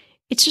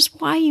 It's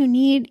just why you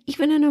need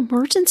even an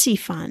emergency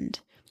fund.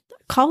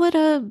 Call it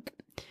a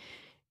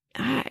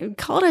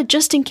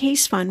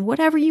just-in-case fund,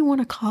 whatever you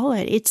want to call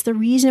it. It's the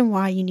reason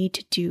why you need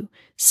to do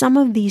some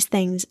of these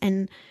things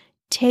and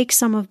take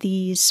some of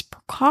these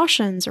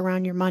precautions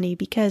around your money,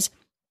 because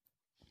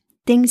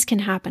things can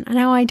happen.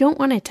 Now, I don't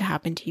want it to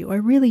happen to you. I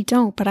really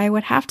don't. But I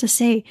would have to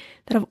say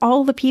that of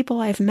all the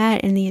people I've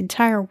met in the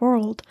entire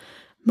world,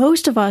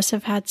 most of us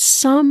have had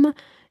some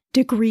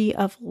degree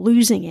of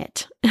losing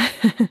it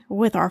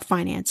with our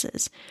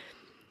finances.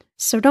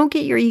 So don't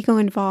get your ego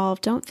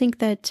involved. Don't think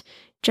that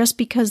just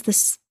because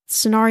this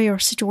scenario or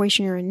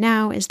situation you're in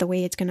now is the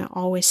way it's going to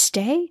always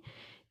stay.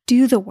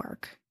 Do the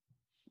work.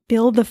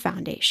 Build the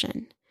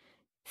foundation.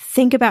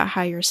 Think about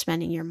how you're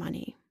spending your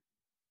money.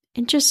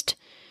 And just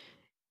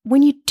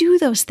when you do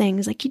those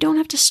things, like, you don't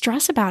have to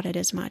stress about it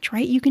as much,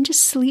 right? You can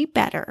just sleep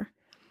better.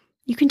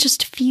 You can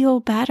just feel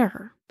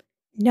better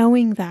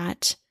knowing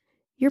that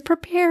you're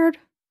prepared,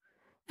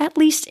 at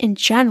least in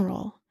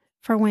general,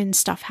 for when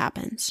stuff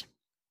happens.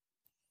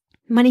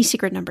 Money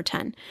secret number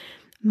 10.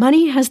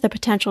 Money has the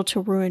potential to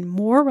ruin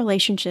more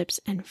relationships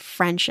and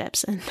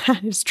friendships. And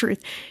that is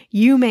truth.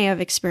 You may have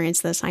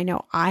experienced this. I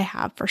know I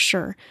have for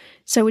sure.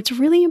 So it's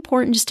really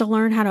important just to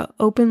learn how to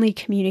openly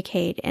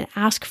communicate and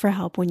ask for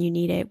help when you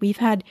need it. We've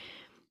had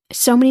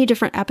so many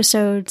different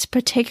episodes,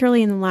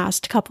 particularly in the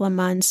last couple of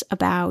months,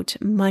 about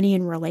money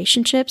and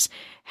relationships.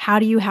 How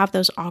do you have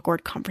those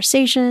awkward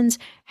conversations?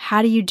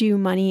 How do you do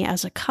money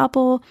as a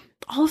couple?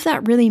 All of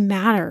that really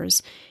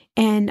matters.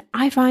 And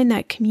I find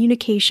that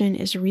communication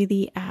is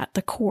really at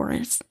the core.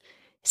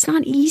 It's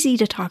not easy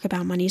to talk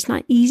about money. It's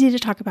not easy to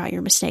talk about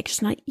your mistakes.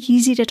 It's not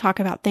easy to talk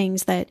about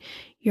things that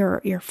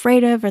you're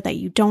afraid of or that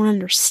you don't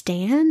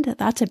understand.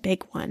 That's a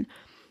big one.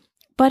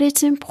 But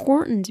it's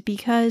important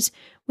because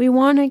we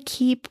want to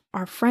keep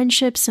our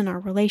friendships and our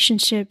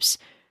relationships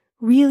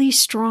really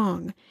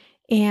strong.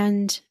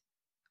 And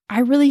I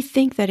really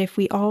think that if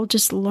we all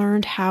just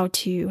learned how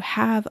to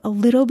have a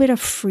little bit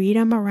of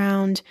freedom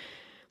around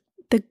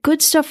the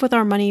good stuff with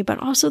our money, but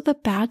also the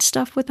bad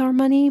stuff with our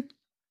money,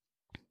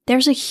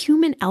 there's a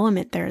human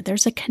element there.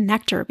 There's a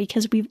connector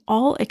because we've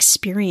all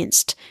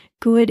experienced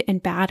good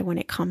and bad when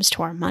it comes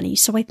to our money.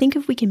 So I think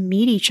if we can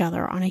meet each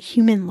other on a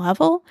human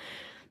level,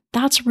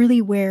 that's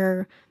really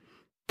where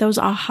those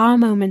aha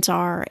moments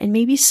are. And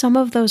maybe some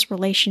of those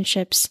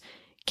relationships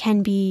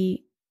can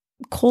be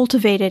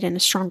cultivated in a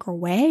stronger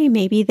way.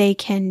 Maybe they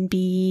can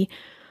be,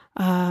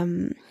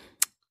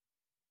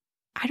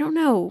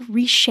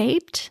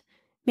 reshaped.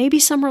 Maybe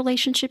some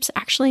relationships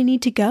actually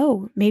need to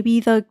go. Maybe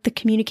the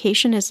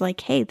communication is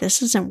like, hey,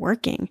 this isn't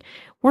working.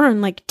 We're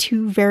on like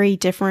two very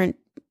different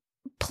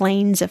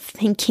planes of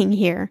thinking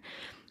here.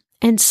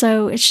 And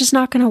so it's just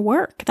not going to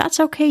work. That's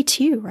okay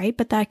too, right?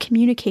 But that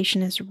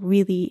communication is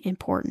really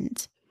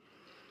important.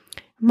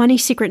 Money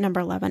secret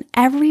number 11.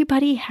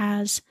 Everybody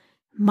has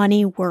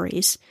money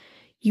worries.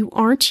 You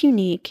aren't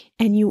unique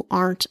and you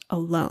aren't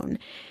alone.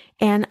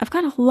 And I've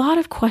got a lot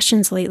of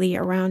questions lately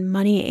around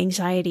money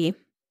anxiety.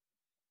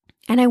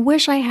 And I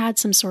wish I had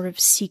some sort of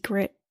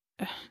secret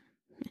or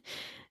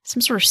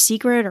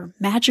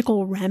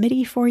magical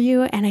remedy for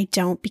you. And I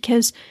don't,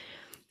 because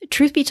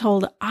truth be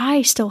told,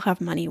 I still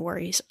have money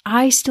worries.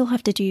 I still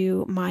have to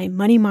do my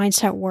money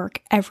mindset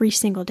work every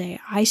single day.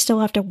 I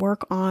still have to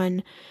work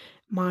on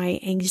my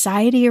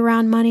anxiety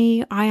around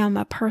money. I am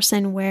a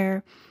person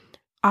where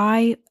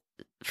I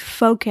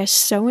focus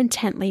so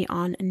intently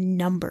on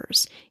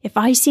numbers. If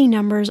I see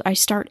numbers, I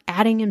start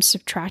adding and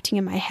subtracting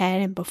in my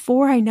head. And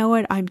before I know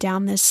it, I'm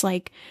down this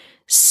like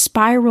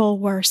spiral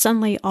where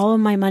suddenly all of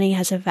my money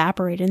has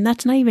evaporated. And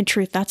that's not even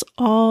truth. That's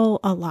all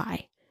a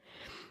lie.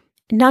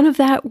 None of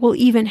that will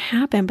even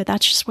happen, but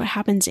that's just what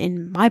happens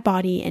in my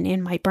body and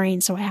in my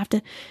brain. So I have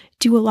to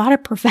do a lot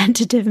of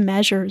preventative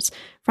measures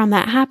from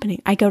that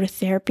happening. I go to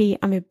therapy.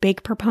 I'm a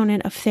big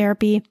proponent of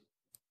therapy.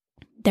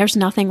 There's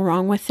nothing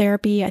wrong with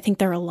therapy. I think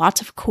there are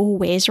lots of cool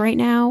ways right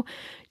now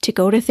to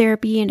go to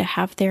therapy and to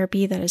have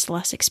therapy that is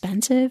less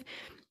expensive.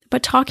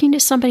 But talking to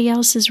somebody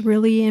else is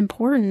really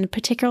important,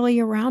 particularly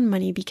around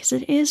money, because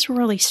it is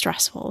really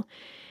stressful.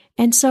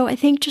 And so I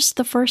think just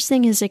the first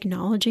thing is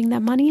acknowledging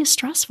that money is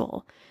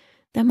stressful.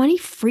 That money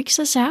freaks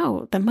us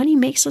out. That money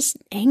makes us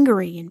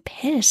angry and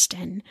pissed.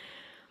 And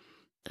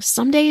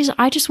some days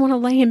I just want to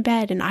lay in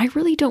bed and I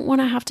really don't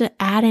want to have to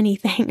add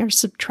anything or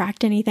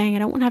subtract anything. I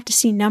don't want to have to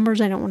see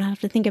numbers. I don't want to have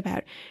to think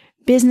about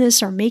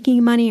business or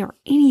making money or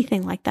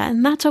anything like that.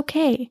 And that's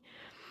okay.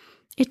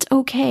 It's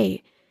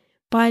okay.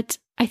 But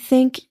I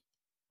think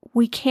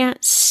we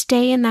can't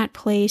stay in that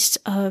place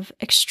of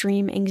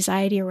extreme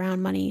anxiety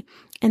around money.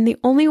 And the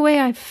only way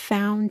I've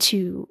found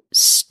to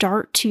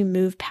start to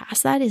move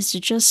past that is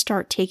to just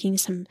start taking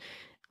some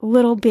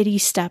little bitty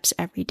steps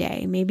every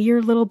day. Maybe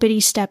your little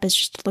bitty step is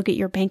just to look at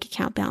your bank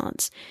account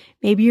balance.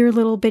 Maybe your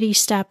little bitty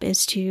step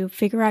is to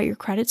figure out your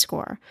credit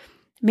score.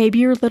 Maybe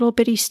your little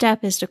bitty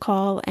step is to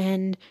call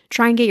and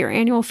try and get your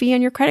annual fee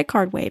on your credit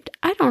card waived.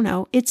 I don't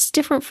know. It's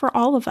different for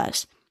all of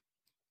us.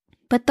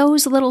 But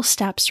those little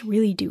steps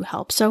really do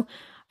help. So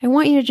I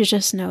want you to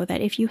just know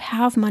that if you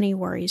have money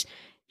worries,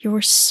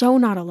 you're so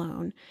not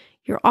alone.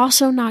 You're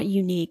also not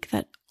unique,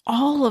 that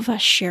all of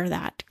us share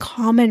that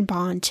common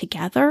bond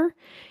together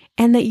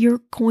and that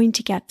you're going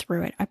to get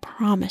through it. I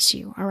promise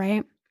you. All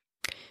right.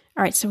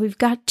 All right. So we've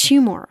got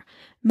two more.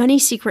 Money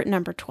secret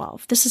number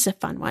 12. This is a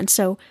fun one.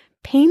 So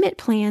payment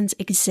plans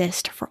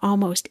exist for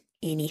almost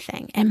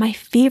anything. And my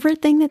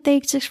favorite thing that they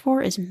exist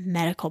for is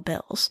medical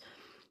bills.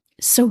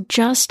 So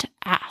just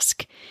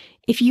ask.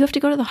 If you have to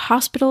go to the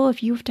hospital,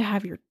 if you have to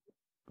have your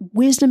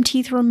wisdom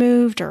teeth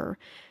removed, or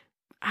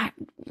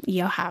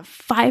you have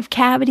 5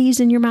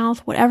 cavities in your mouth,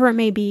 whatever it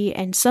may be,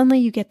 and suddenly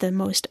you get the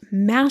most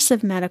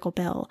massive medical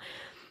bill.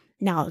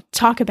 Now,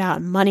 talk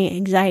about money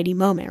anxiety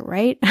moment,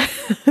 right?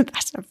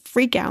 That's a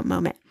freak out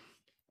moment.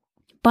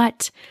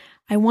 But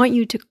I want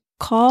you to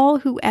call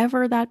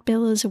whoever that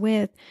bill is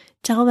with.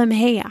 Tell them,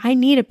 hey, I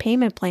need a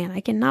payment plan. I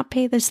cannot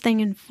pay this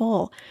thing in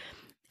full.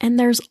 And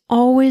there's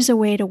always a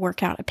way to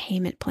work out a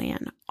payment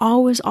plan.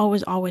 Always,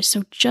 always, always.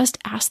 So just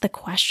ask the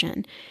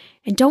question.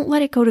 And don't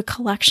let it go to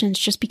collections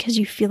just because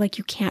you feel like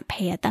you can't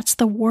pay it. That's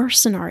the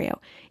worst scenario.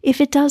 If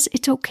it does,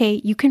 it's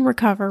okay. You can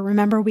recover.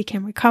 Remember, we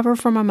can recover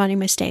from our money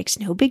mistakes.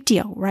 No big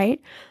deal,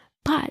 right?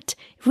 But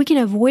if we can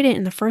avoid it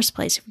in the first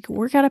place, if we can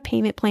work out a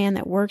payment plan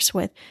that works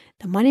with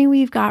the money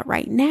we've got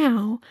right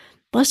now,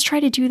 let's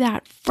try to do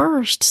that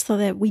first so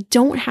that we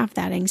don't have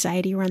that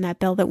anxiety around that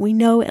bill, that we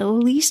know at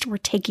least we're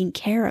taking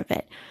care of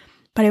it.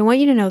 But I want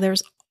you to know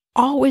there's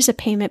always a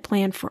payment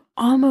plan for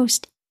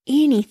almost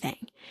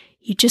anything.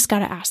 You just got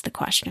to ask the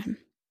question.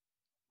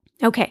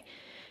 Okay,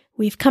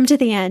 we've come to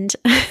the end.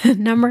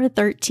 Number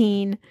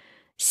 13,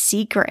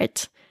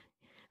 secret.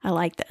 I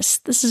like this.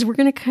 We're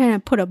going to kind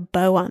of put a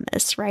bow on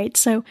this, right?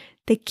 So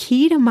the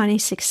key to money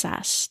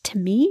success to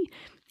me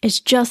is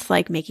just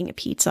like making a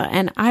pizza.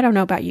 And I don't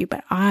know about you,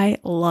 but I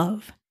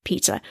love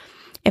pizza.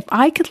 If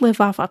I could live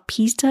off of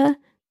pizza,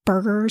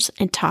 burgers,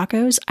 and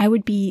tacos, I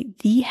would be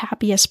the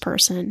happiest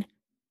person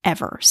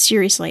ever.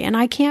 Seriously. And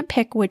I can't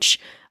pick which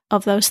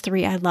of those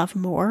three I love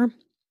more.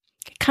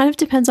 It kind of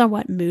depends on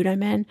what mood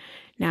I'm in.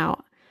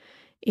 Now,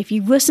 if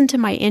you listen to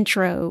my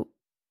intro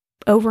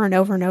over and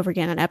over and over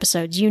again on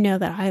episodes, you know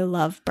that I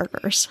love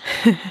burgers.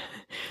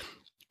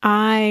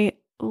 I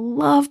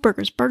love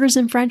burgers. Burgers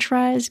and French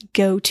fries,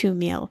 go-to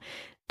meal.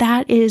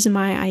 That is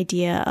my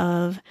idea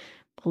of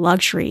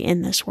luxury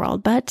in this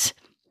world. But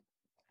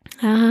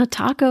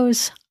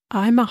tacos,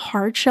 I'm a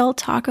hard shell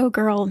taco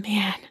girl.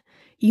 Man,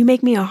 you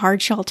make me a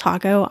hard shell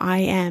taco, I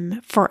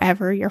am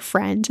forever your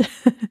friend.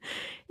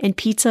 And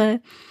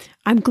pizza,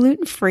 I'm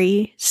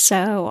gluten-free,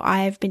 so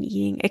I've been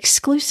eating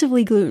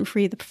exclusively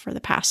gluten-free for the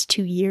past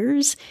 2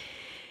 years.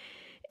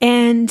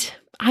 And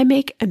I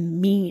make a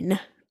mean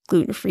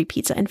gluten-free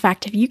pizza. In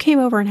fact, if you came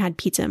over and had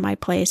pizza at my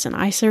place and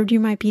I served you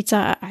my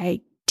pizza,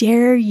 I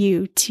dare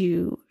you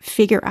to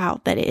figure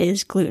out that it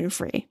is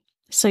gluten-free.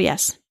 So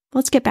yes,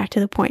 let's get back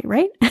to the point,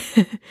 right?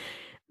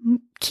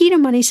 Key to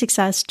money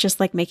success, just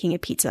like making a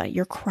pizza.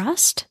 Your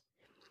crust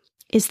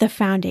is the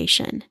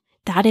foundation.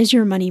 That is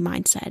your money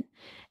mindset.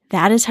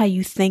 That is how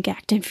you think,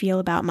 act, and feel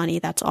about money.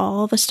 That's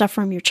all the stuff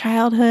from your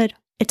childhood.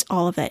 It's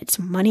all of it. It's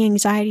money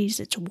anxieties,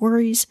 it's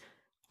worries,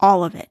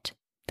 all of it.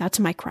 That's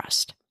my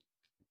crust.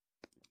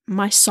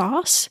 My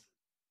sauce,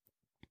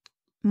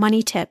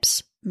 money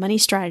tips, money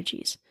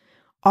strategies,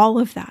 all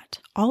of that,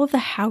 all of the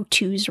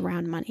how-tos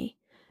around money.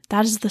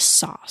 That is the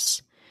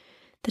sauce.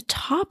 The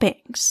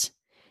toppings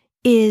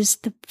is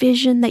the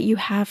vision that you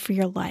have for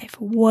your life.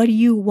 What do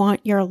you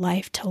want your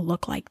life to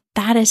look like?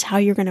 That is how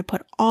you're going to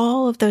put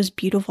all of those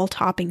beautiful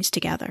toppings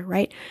together,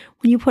 right?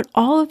 When you put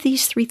all of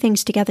these three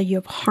things together, you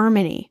have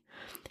harmony.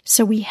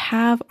 So we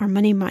have our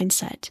money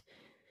mindset.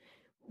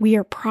 We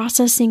are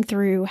processing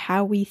through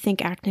how we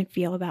think, act, and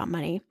feel about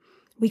money.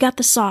 We got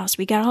the sauce.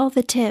 We got all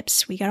the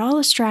tips. We got all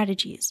the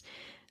strategies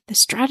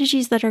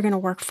that are going to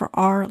work for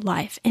our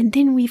life. And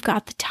then we've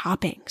got the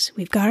toppings.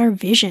 We've got our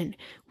vision.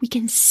 We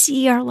can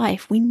see our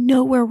life. We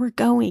know where we're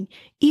going.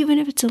 Even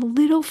if it's a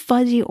little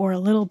fuzzy or a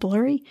little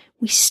blurry,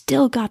 we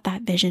still got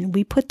that vision.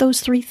 We put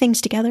those three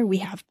things together. We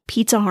have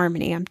pizza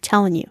harmony. I'm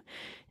telling you,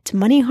 it's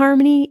money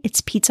harmony.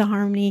 It's pizza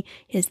harmony.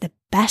 It is the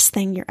best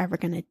thing you're ever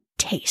going to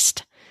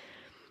taste.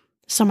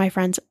 So my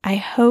friends, I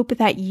hope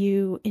that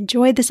you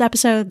enjoyed this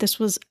episode. This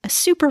was a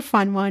super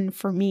fun one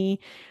for me.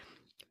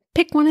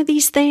 Pick one of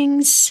these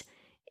things.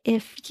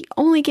 If you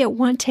only get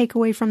one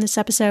takeaway from this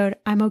episode,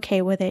 I'm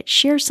okay with it.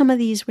 Share some of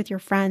these with your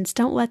friends.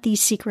 Don't let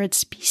these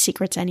secrets be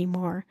secrets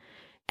anymore.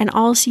 And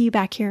I'll see you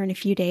back here in a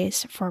few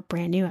days for a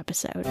brand new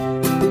episode.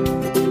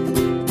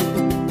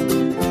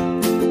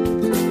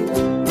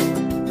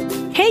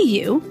 Hey,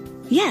 you.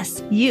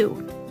 Yes, you.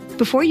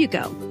 Before you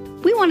go,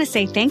 we want to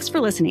say thanks for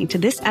listening to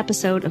this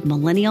episode of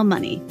Millennial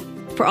Money.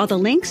 For all the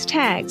links,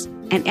 tags,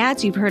 and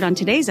ads you've heard on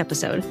today's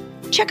episode,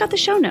 check out the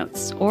show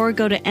notes or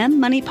go to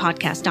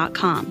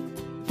mmoneypodcast.com,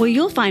 where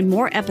you'll find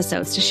more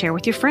episodes to share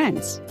with your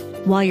friends.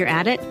 While you're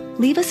at it,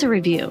 leave us a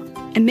review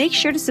and make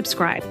sure to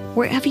subscribe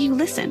wherever you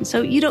listen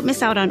so you don't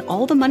miss out on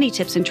all the money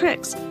tips and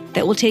tricks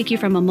that will take you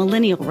from a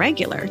millennial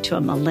regular to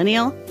a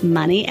millennial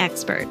money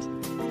expert.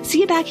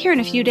 See you back here in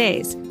a few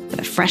days with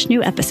a fresh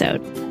new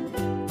episode.